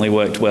definitely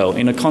worked well.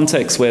 In a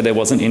context where there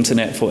wasn't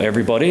internet for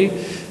everybody,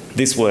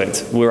 this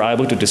worked. We were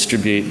able to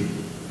distribute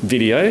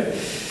video.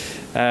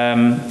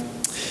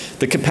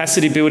 The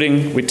capacity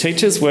building with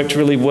teachers worked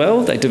really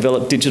well. They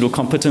developed digital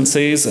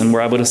competencies and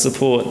were able to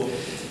support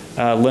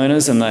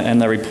learners, and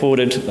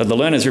the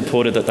learners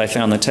reported that they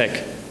found the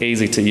tech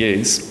easy to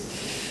use.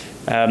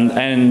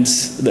 And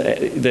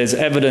there's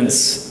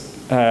evidence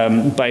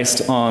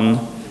based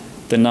on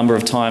the number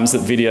of times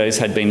that videos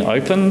had been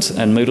opened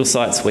and Moodle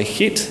sites were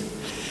hit.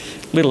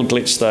 Little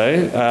glitch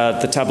though,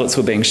 the tablets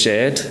were being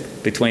shared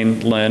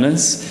between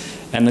learners,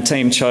 and the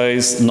team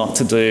chose not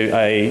to do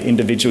an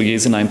individual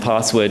username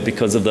password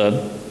because of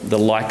the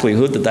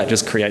likelihood that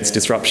just creates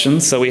disruption.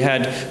 So we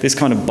had this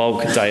kind of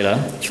bulk data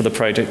for the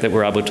project that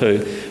we're able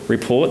to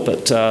report,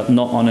 but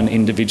not on an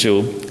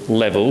individual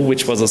level,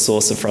 which was a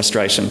source of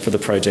frustration for the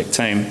project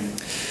team.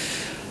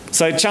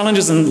 So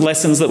challenges and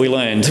lessons that we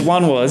learned.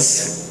 One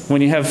was,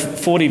 when you have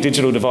 40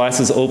 digital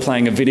devices all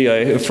playing a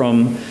video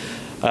from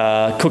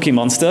Cookie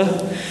Monster,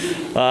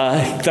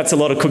 that's a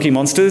lot of Cookie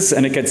Monsters,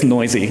 and it gets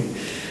noisy.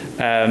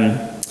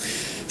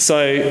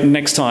 So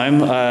next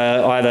time,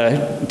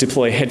 either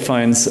deploy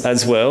headphones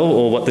as well,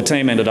 or what the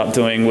team ended up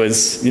doing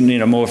was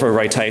more of a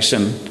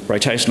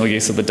rotational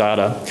use of the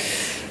data.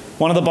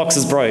 One of the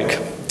boxes broke.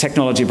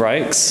 Technology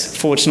breaks.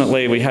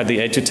 Fortunately, we had the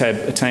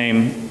EduTab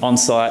team on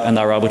site and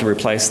they were able to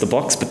replace the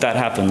box, but that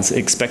happens.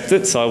 Expect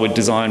it, so I would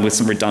design with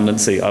some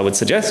redundancy, I would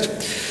suggest.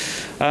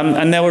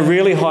 And there were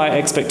really high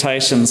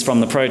expectations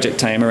from the project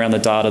team around the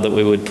data that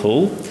we would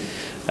pull.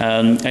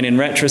 And in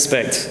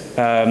retrospect,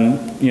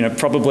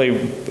 probably,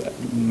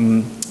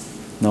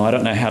 no, I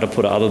don't know how to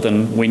put it other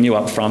than we knew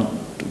up front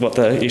what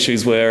the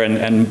issues were,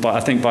 and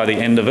I think by the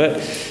end of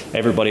it,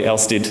 everybody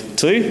else did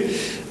too.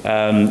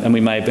 And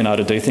we may have been able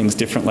to do things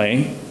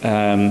differently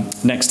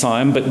next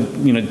time, but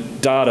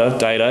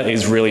data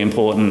is really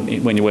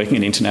important when you're working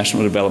in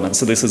international development.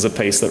 So this is a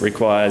piece that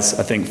requires,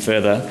 I think,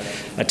 further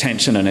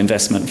attention and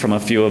investment from a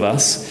few of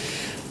us.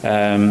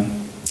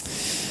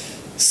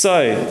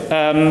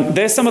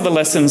 There's some of the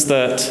lessons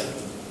that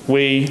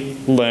we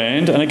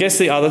learned, and I guess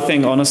the other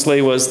thing,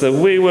 honestly, was that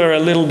we were a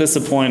little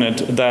disappointed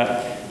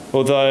that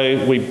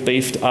although we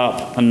beefed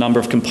up a number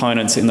of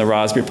components in the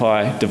Raspberry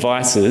Pi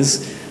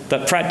devices,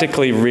 that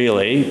practically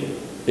really,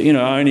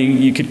 only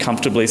you could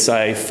comfortably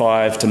say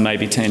 5 to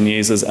maybe 10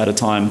 users at a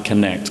time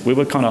connect. We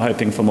were kind of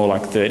hoping for more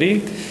like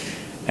 30.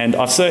 And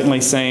I've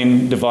certainly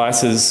seen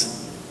devices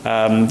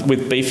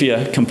with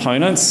beefier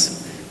components,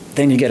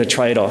 then you get a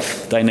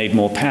trade-off. They need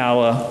more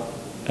power,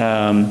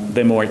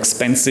 they're more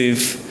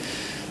expensive.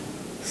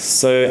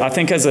 So I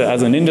think as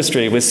an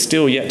industry, we're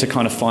still yet to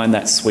kind of find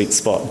that sweet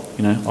spot,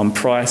 on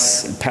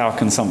price and power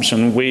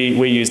consumption.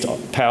 We used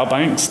power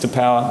banks to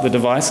power the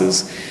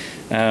devices,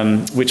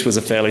 which was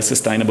a fairly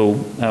sustainable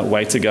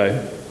way to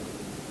go.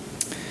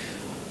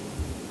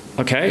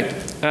 Okay,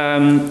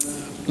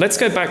 let's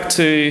go back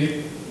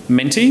to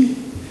Menti,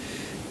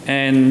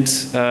 and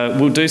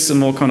we'll do some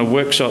more kind of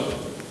workshop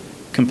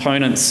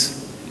components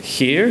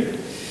here.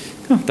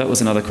 Oh, that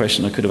was another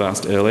question I could have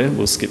asked earlier.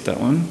 We'll skip that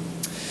one.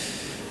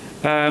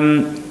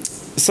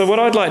 So what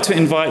I'd like to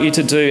invite you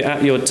to do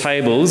at your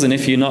tables, and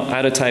if you're not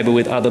at a table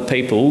with other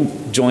people,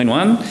 join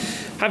one.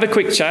 Have a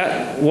quick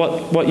chat,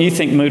 what you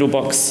think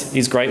Moodlebox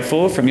is great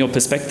for from your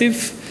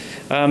perspective.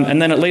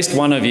 And then at least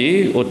one of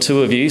you or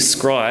two of you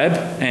scribe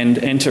and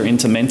enter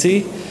into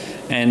Menti,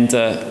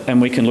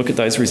 and we can look at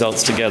those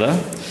results together.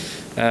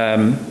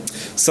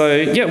 So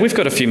yeah, we've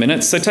got a few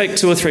minutes. So take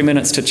 2 or 3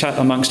 minutes to chat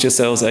amongst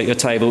yourselves at your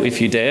table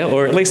if you dare,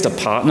 or at least a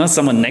partner,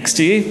 someone next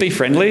to you. Be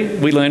friendly.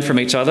 We learn from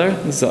each other.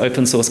 It's an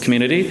open source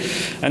community.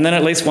 And then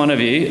at least one of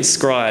you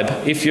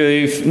scribe. If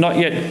you've not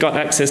yet got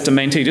access to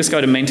Menti, just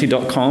go to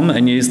menti.com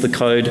and use the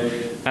code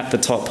at the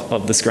top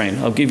of the screen.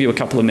 I'll give you a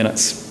couple of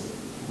minutes.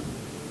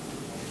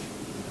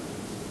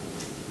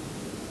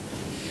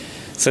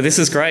 So this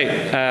is great.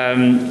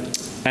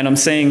 And I'm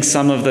seeing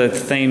some of the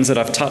themes that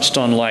I've touched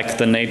on, like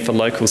the need for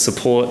local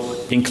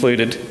support,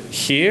 included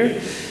here.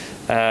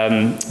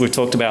 We've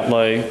talked about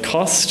low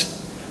cost,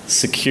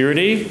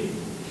 security,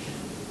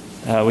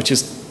 which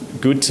is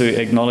good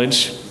to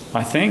acknowledge,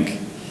 I think.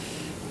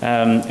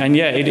 And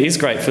yeah, it is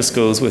great for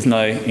schools with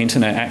no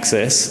internet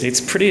access.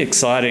 It's pretty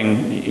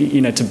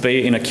exciting, to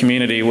be in a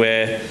community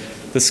where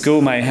the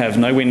school may have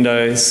no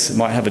windows,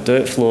 might have a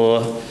dirt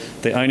floor,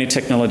 the only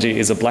technology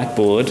is a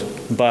blackboard,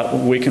 but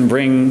we can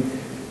bring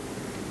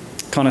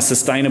kind of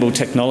sustainable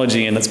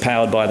technology in that's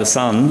powered by the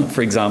sun,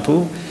 for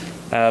example,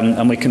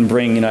 and we can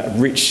bring a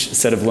rich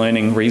set of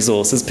learning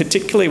resources,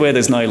 particularly where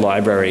there's no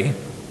library.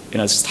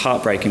 It's just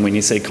heartbreaking when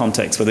you see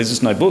contexts where there's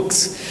just no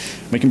books.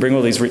 We can bring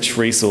all these rich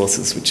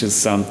resources, which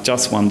is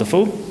just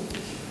wonderful.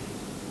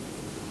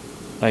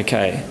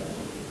 Okay.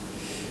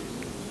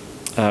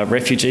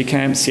 Refugee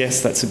camps,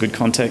 yes, that's a good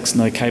context.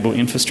 No cable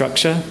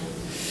infrastructure.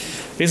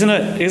 Isn't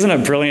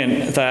it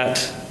brilliant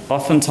that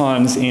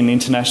oftentimes in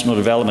international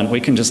development, we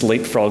can just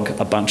leapfrog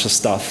a bunch of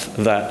stuff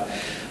that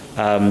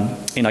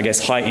in, I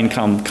guess,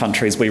 high-income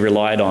countries we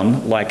relied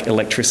on, like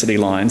electricity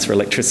lines for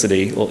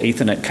electricity or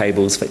Ethernet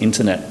cables for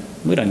internet.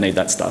 We don't need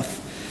that stuff.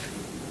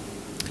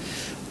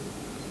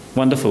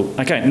 Wonderful.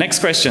 Okay, next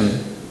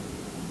question.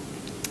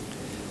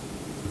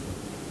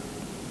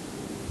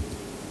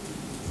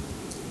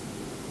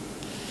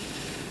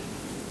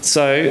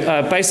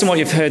 So, based on what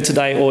you've heard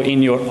today or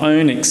in your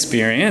own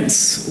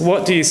experience,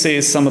 what do you see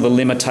as some of the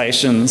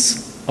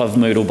limitations of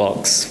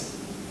Moodlebox?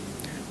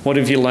 What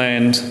have you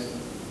learned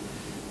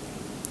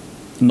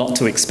not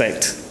to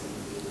expect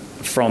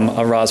from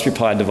a Raspberry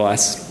Pi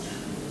device?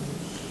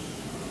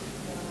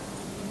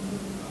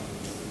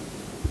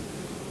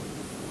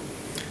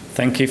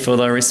 Thank you for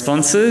the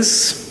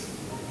responses.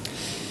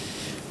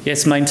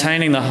 Yes,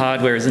 maintaining the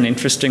hardware is an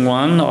interesting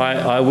one.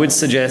 I would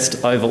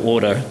suggest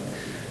over-order.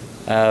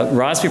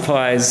 Raspberry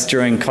Pis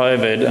during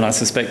COVID, and I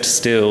suspect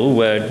still,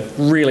 were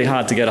really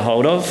hard to get a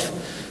hold of,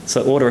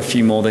 so order a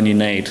few more than you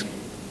need.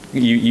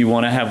 You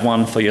want to have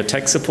one for your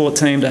tech support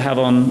team to have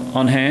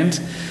on hand,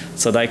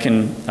 so they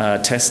can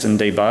test and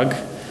debug.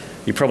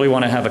 You probably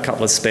want to have a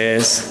couple of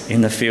spares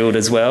in the field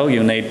as well.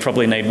 You'll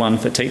probably need one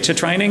for teacher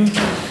training.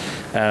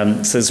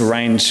 So there's a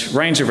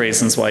range of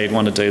reasons why you'd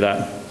want to do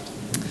that.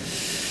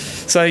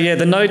 So yeah,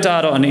 the no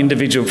data on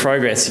individual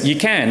progress, you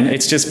can,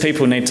 it's just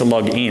people need to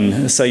log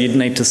in. So you'd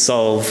need to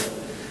solve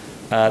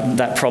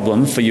that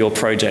problem for your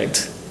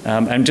project.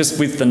 And just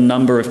with the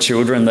number of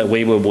children that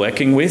we were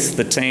working with,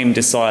 the team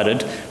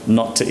decided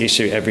not to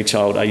issue every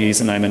child a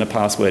username and a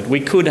password.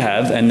 We could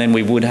have, and then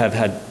we would have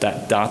had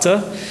that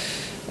data.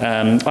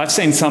 I've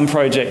seen some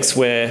projects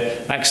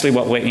where actually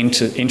what we're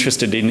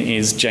interested in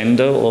is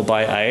gender or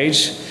by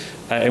age.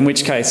 In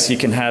which case you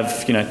can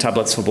have,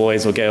 tablets for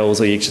boys or girls,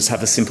 or you just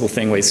have a simple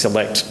thing where you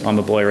select I'm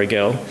a boy or a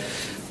girl.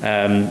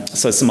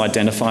 So some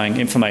identifying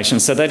information.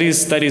 So that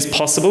is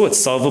possible, it's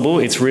solvable,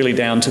 it's really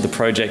down to the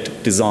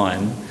project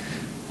design.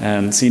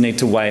 So you need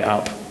to weigh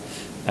up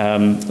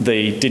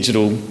the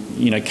digital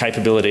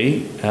capability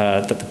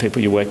that the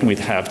people you're working with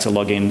have to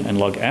log in and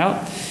log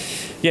out.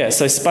 Yeah,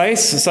 so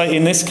space. So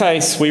in this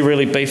case, we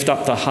really beefed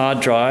up the hard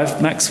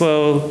drive.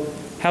 Maxwell,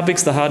 how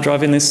big's the hard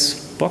drive in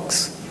this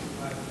box?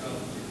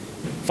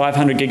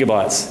 500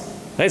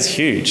 gigabytes. That's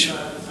huge.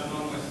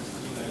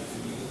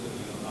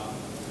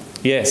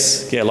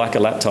 Yes, yeah, like a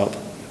laptop.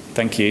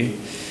 Thank you.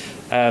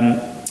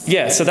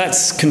 Yeah, so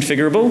that's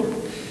configurable.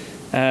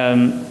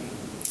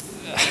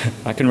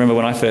 I can remember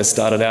when I first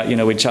started out,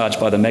 we'd charge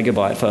by the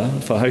megabyte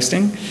for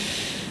hosting.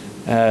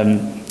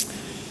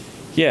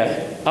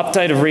 Yeah,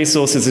 update of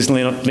resources is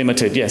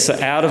limited. Yeah, so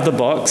out of the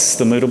box,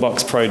 the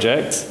Moodlebox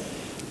project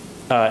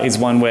is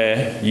one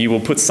where you will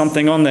put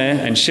something on there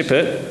and ship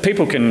it.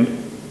 People can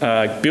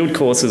build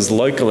courses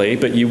locally,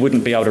 but you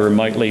wouldn't be able to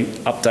remotely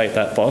update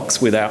that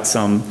box without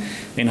some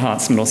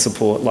enhancement or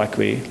support like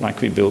we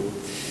built.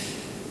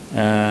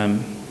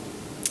 And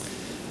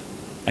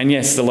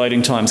yes, the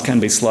loading times can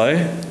be slow.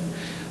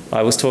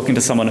 I was talking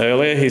to someone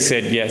earlier who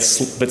said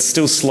yes, but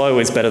still slow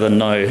is better than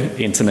no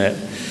internet.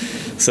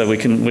 So we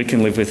can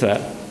live with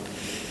that.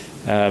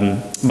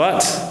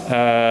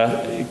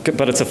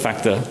 But it's a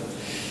factor.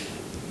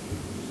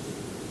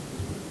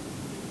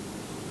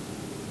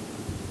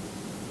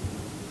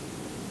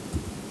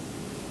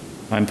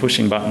 I'm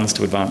pushing buttons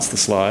to advance the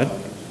slide.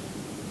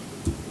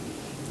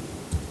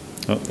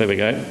 Oh, there we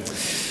go.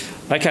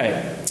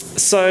 Okay,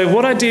 so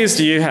what ideas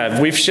do you have?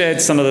 We've shared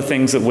some of the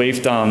things that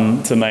we've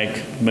done to make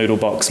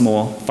Moodlebox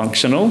more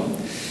functional.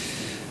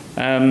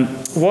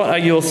 What are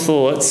your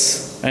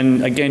thoughts?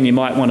 And again, you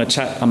might want to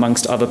chat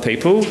amongst other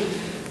people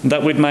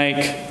that would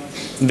make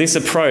this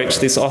approach,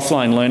 this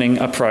offline learning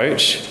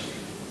approach,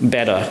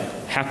 better.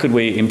 How could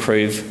we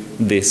improve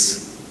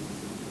this?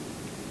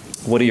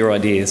 What are your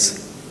ideas?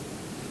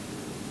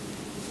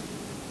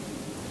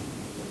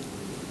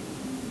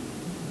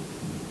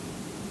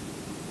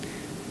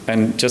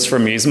 And just for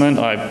amusement,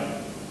 I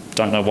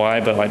don't know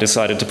why, but I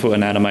decided to put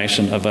an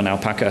animation of an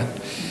alpaca,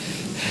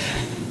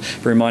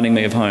 reminding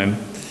me of home.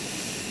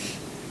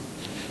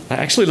 It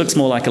actually looks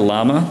more like a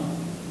llama,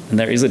 and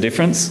there is a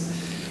difference.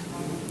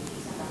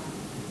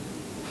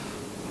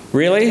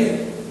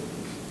 Really?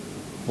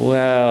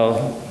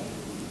 Well,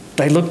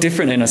 they look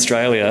different in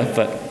Australia,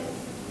 but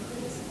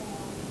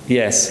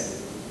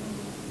yes.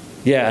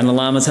 Yeah, and the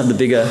llamas have the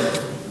bigger,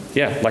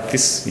 yeah, like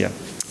this, yeah.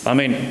 I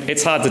mean,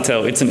 it's hard to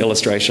tell, it's an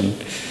illustration.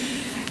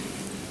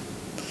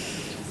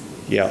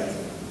 Yeah.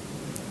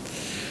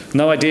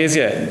 No ideas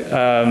yet.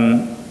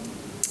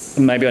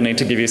 Maybe I need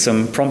to give you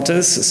some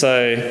prompters.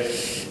 So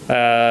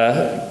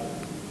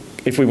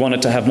if we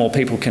wanted to have more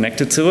people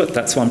connected to it,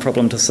 that's one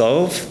problem to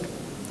solve,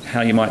 how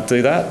you might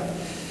do that.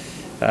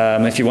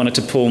 If you wanted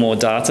to pull more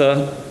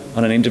data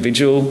on an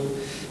individual,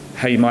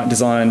 how you might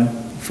design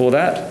for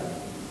that.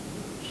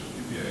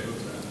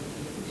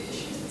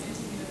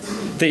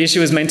 The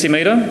issue is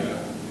Mentimeter.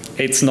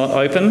 It's not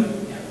open.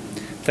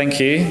 Thank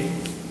you.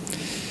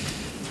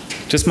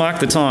 Just mark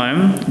the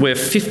time. We're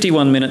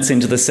 51 minutes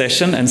into the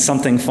session and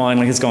something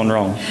finally has gone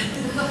wrong.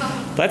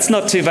 That's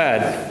not too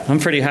bad. I'm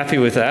pretty happy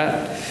with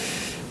that.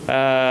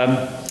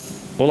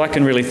 All I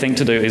can really think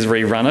to do is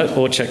rerun it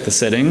or check the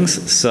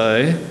settings.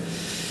 So,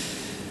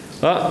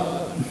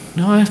 no,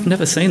 I've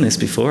never seen this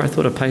before. I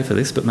thought I'd pay for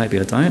this, but maybe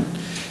I don't.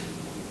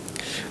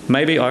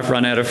 Maybe I've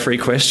run out of free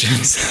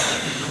questions.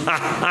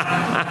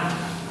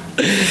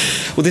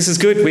 Well, this is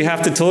good. We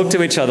have to talk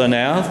to each other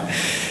now.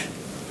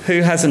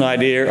 Who has an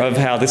idea of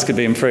how this could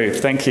be improved?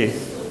 Thank you.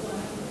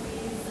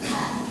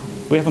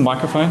 We have a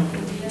microphone?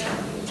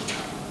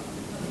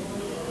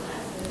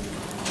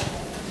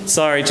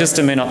 Sorry, just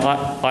a minute.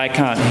 I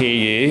can't hear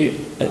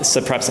you,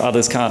 so perhaps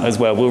others can't as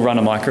well. We'll run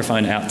a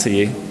microphone out to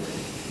you.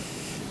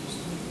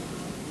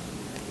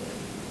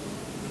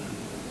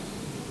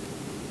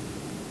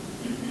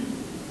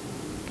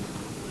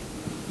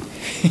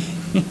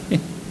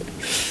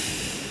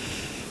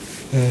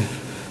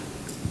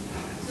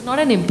 Not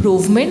an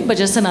improvement, but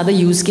just another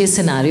use case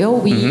scenario.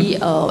 We,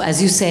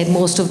 as you said,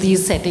 most of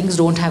these settings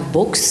don't have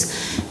books,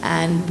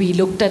 and we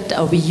looked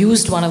at, we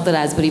used one of the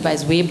Raspberry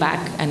Pis way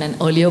back and an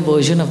earlier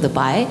version of the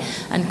Pi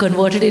and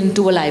converted it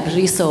into a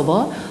library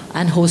server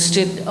and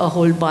hosted a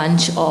whole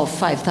bunch of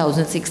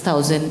 5,000,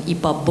 6,000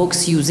 EPUB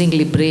books using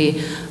Libre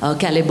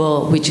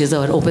Calibre, which is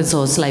our open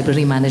source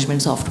library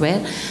management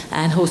software,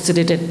 and hosted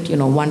it at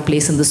one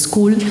place in the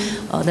school.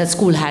 That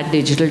school had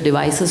digital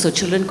devices, so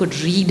children could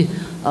read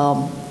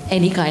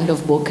any kind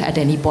of book at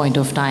any point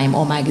of time,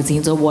 or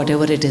magazines, or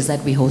whatever it is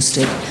that we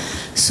hosted.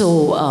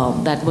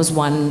 So that was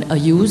one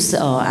use,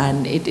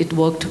 and it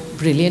worked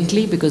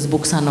brilliantly because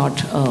books are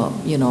not,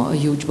 a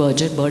huge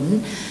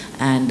burden.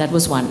 And that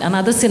was one.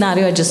 Another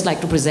scenario I'd just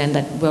like to present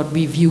that what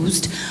we've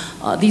used.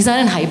 These are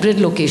in hybrid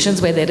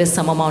locations where there is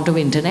some amount of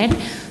internet.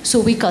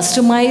 So we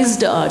customized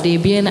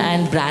Debian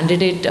and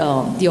branded it,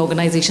 the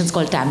organization's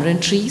called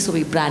Tamarind Tree, so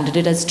we branded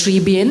it as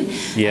Treebian.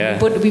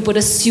 Yeah. And we put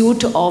a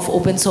suite of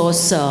open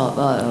source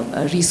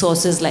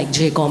resources like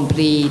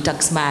JCompre,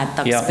 TuxMath,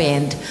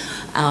 TuxPaint,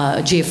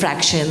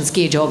 JFractions,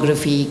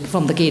 K-Geography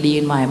from the KDE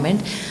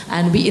environment.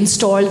 And we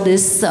installed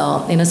this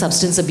in a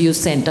substance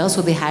abuse center.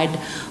 So they had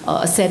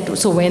a set,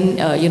 so when,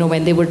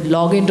 when they would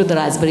log into the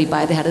Raspberry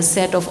Pi, they had a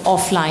set of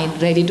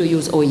offline,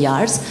 ready-to-use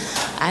OERs.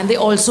 And they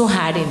also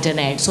had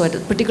internet. So at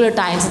particular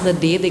times in the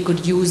day, they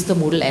could use the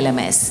Moodle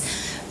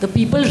LMS. The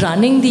people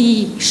running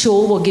the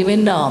show were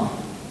given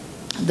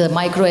the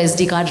micro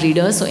SD card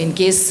reader. So in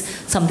case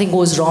something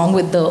goes wrong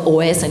with the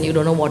OS and you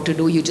don't know what to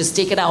do, you just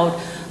take it out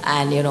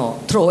and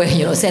throw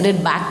it, send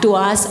it back to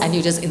us, and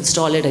you just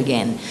install it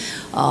again.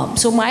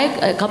 So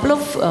a couple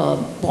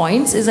of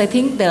points is, I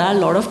think there are a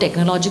lot of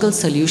technological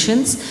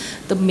solutions.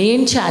 The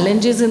main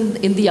challenges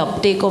in the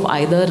uptake of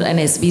either an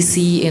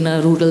SBC in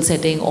a rural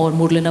setting or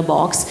Moodle in a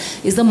box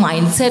is the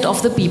mindset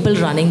of the people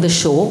running the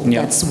show.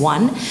 Yeah. That's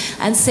one.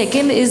 And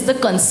second is the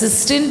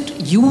consistent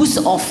use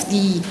of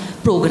the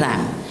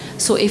program.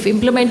 So if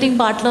implementing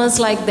partners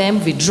like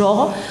them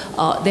withdraw,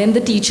 then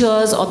the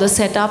teachers or the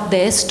setup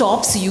there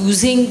stops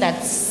using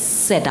that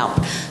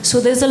setup. So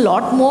there's a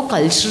lot more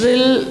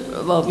cultural,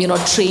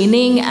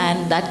 training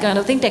and that kind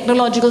of thing.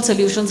 Technological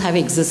solutions have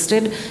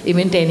existed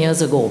even 10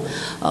 years ago.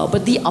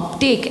 But the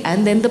uptake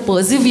and then the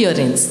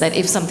perseverance that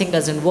if something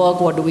doesn't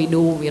work, what do we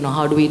do?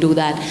 How do we do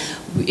that?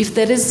 If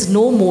there is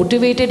no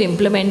motivated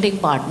implementing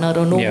partner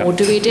or no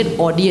motivated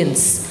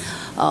audience,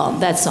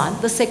 that's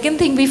one. The second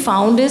thing we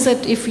found is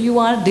that if you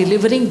are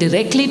delivering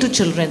directly to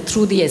children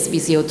through the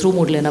SBC or through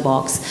Moodle in a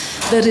box,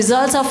 the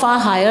results are far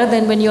higher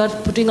than when you are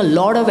putting a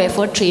lot of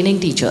effort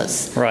training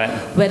teachers. Right.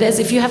 Whereas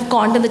if you have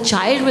content, the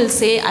child will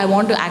say, I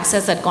want to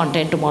access that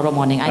content tomorrow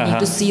morning. I need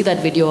to see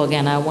that video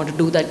again. I want to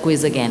do that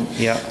quiz again.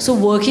 Yeah. So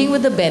working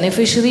with the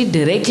beneficiary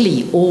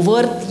directly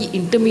over the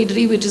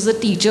intermediary, which is a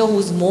teacher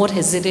who's more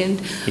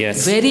hesitant,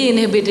 very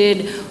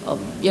inhibited,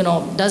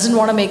 doesn't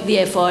want to make the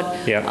effort,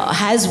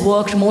 has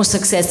worked more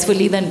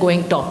successfully than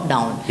going top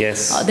down.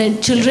 Yes.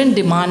 Then children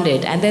demand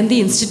it, and then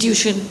the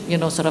institution,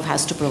 sort of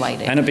has to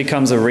provide it. And it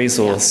becomes a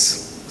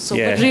resource. So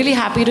we're really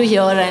happy to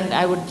hear, and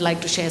I would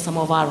like to share some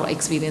of our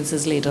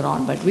experiences later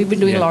on. But we've been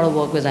doing a lot of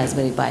work with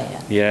Raspberry Pi.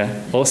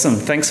 Yeah, awesome.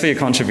 Thanks for your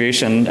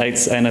contribution.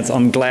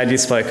 I'm glad you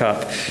spoke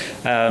up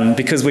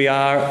because we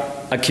are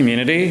a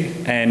community.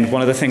 And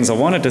one of the things I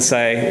wanted to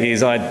say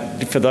is,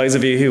 for those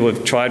of you who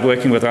have tried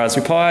working with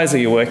Raspberry Pis or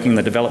you're working in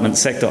the development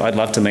sector, I'd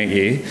love to meet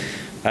you.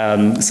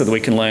 So that we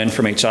can learn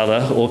from each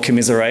other or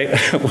commiserate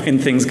when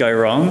things go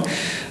wrong.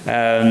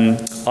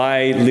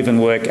 I live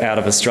and work out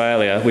of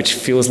Australia, which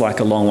feels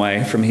like a long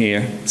way from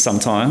here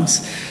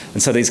sometimes.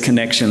 And so these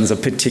connections are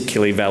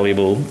particularly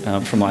valuable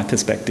from my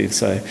perspective.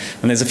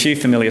 And there's a few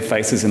familiar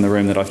faces in the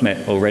room that I've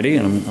met already,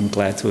 and I'm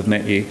glad to have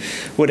met you.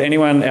 Would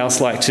anyone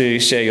else like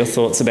to share your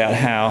thoughts about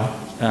how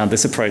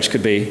this approach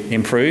could be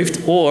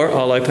improved? Or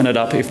I'll open it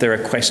up if there are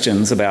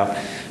questions about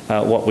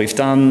what we've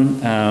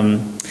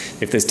done.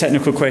 If there's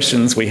technical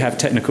questions, we have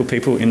technical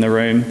people in the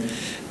room.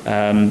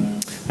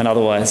 And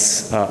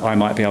otherwise, I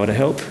might be able to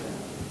help.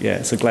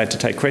 Yeah, so glad to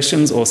take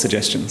questions or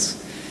suggestions.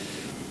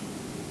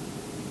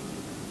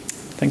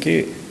 Thank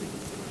you.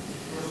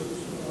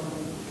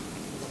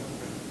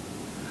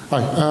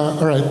 Hi,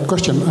 all right,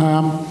 question.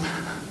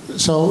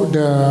 So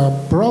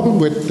the problem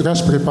with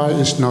Raspberry Pi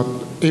is not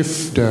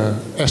if the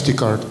SD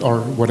card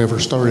or whatever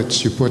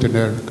storage you put in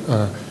there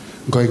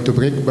going to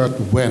break, but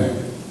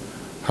when.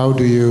 How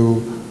do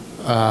you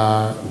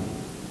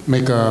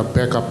make a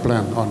backup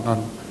plan on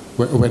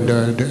when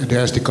the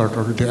SD card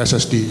or the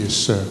SSD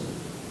is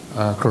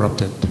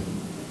corrupted?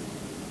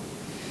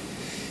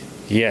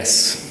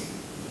 Yes.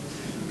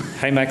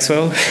 Hey,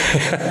 Maxwell.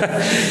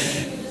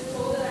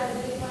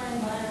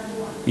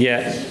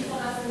 Yeah.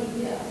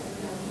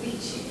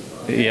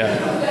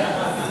 Yeah.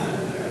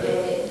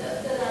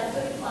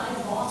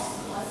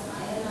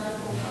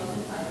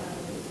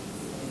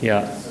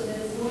 Yeah.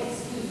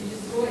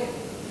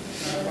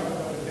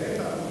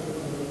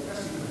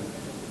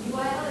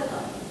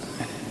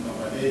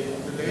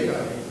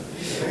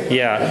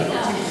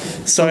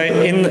 Yeah. So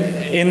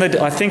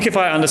I think if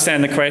I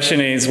understand the question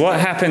is, what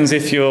happens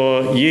if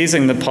you're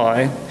using the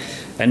Pi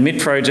and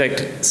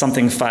mid-project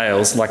something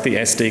fails, like the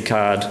SD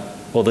card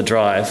or the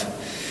drive?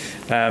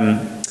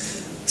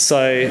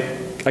 So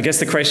I guess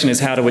the question is,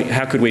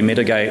 how could we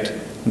mitigate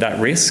that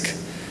risk?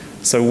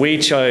 So we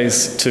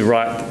chose to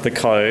write the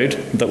code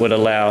that would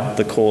allow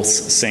the course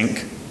sync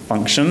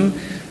function.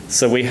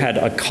 So we had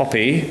a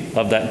copy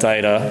of that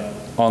data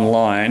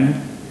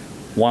online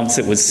once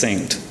it was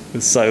synced.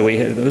 So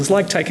it was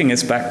like taking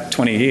us back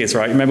 20 years,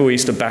 right? Remember we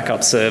used to back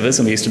up servers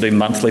and we used to do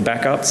monthly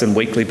backups and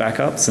weekly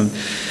backups, and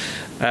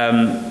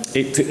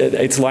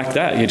it's like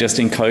that. You're just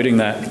encoding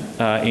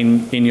that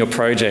in your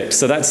project.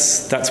 So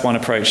that's one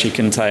approach you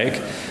can take.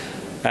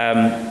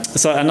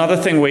 So another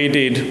thing we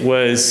did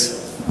was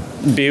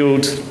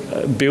build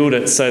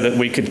it so that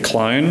we could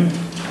clone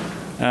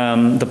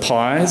the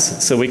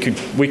Pis. So we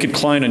could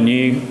clone a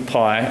new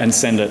Pi and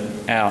send it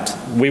out.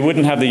 We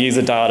wouldn't have the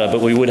user data, but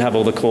we would have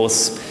all the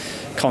course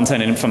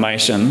content and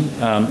information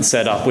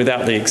set up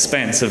without the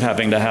expense of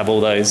having to have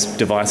all those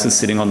devices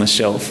sitting on the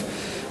shelf.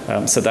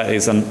 So that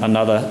is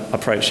another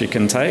approach you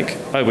can take.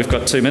 Oh, we've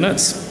got 2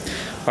 minutes.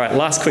 All right,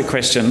 last quick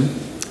question.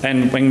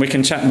 And when we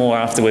can chat more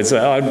afterwards,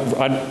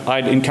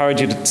 I'd encourage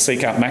you to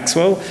seek out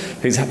Maxwell,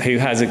 who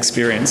has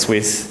experience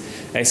with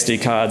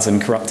SD cards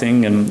and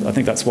corrupting, and I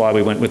think that's why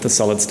we went with the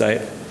solid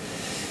state.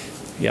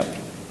 Yep.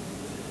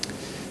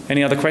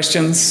 Any other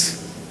questions?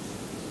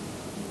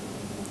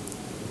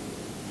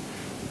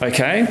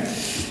 Okay.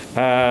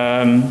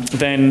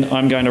 Then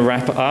I'm going to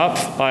wrap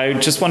up. I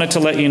just wanted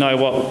to let you know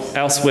what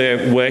else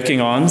we're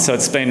working on. So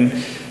it's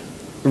been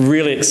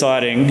really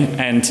exciting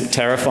and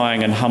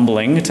terrifying and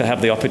humbling to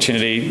have the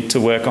opportunity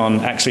to work on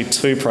actually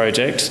 2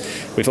 projects.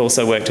 We've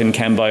also worked in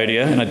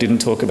Cambodia, and I didn't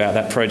talk about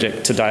that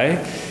project today,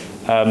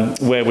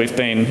 where we've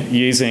been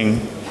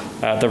using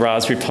the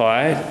Raspberry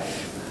Pi.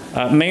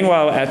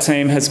 Meanwhile, our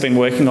team has been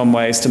working on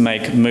ways to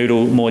make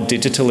Moodle more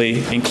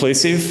digitally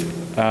inclusive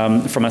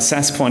from a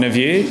SaaS point of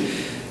view.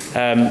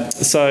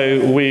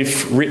 So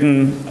we've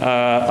written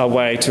a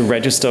way to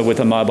register with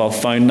a mobile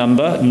phone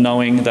number,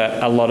 knowing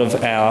that a lot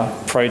of our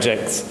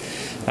projects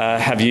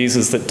have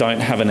users that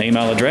don't have an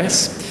email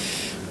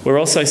address. We're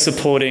also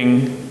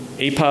supporting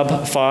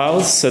EPUB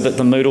files so that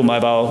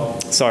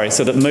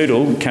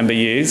Moodle can be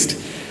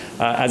used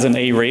as an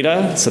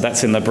e-reader, so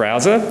that's in the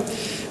browser,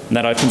 and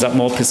that opens up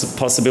more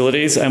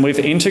possibilities. And we've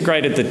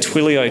integrated the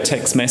Twilio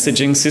text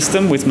messaging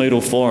system with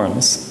Moodle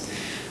forums.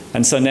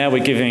 And so now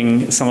we're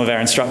giving some of our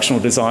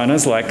instructional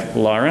designers, like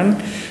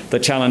Lauren, the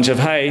challenge of,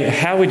 hey,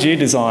 how would you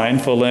design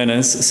for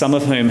learners, some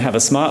of whom have a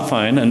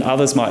smartphone and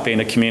others might be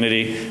in a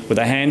community with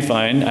a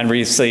handphone and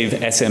receive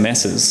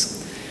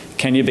SMSs?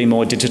 Can you be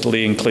more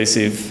digitally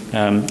inclusive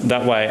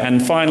that way?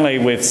 And finally,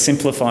 we're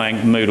simplifying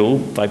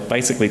Moodle by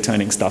basically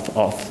turning stuff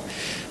off,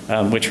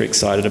 which we're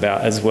excited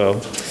about as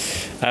well.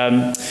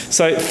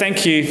 So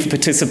thank you for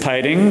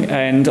participating,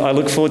 and I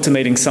look forward to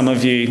meeting some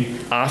of you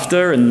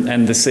after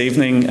and this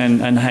evening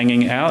and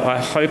hanging out. I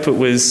hope it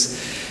was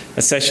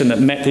a session that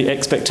met the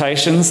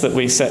expectations that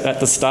we set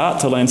at the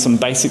start to learn some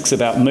basics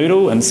about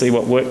Moodle and see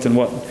what worked and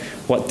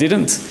what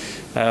didn't.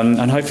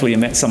 And hopefully you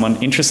met someone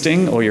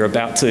interesting, or you're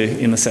about to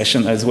in the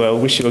session as well.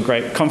 Wish you a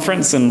great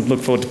conference and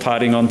look forward to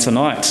partying on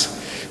tonight.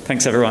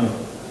 Thanks,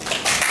 everyone.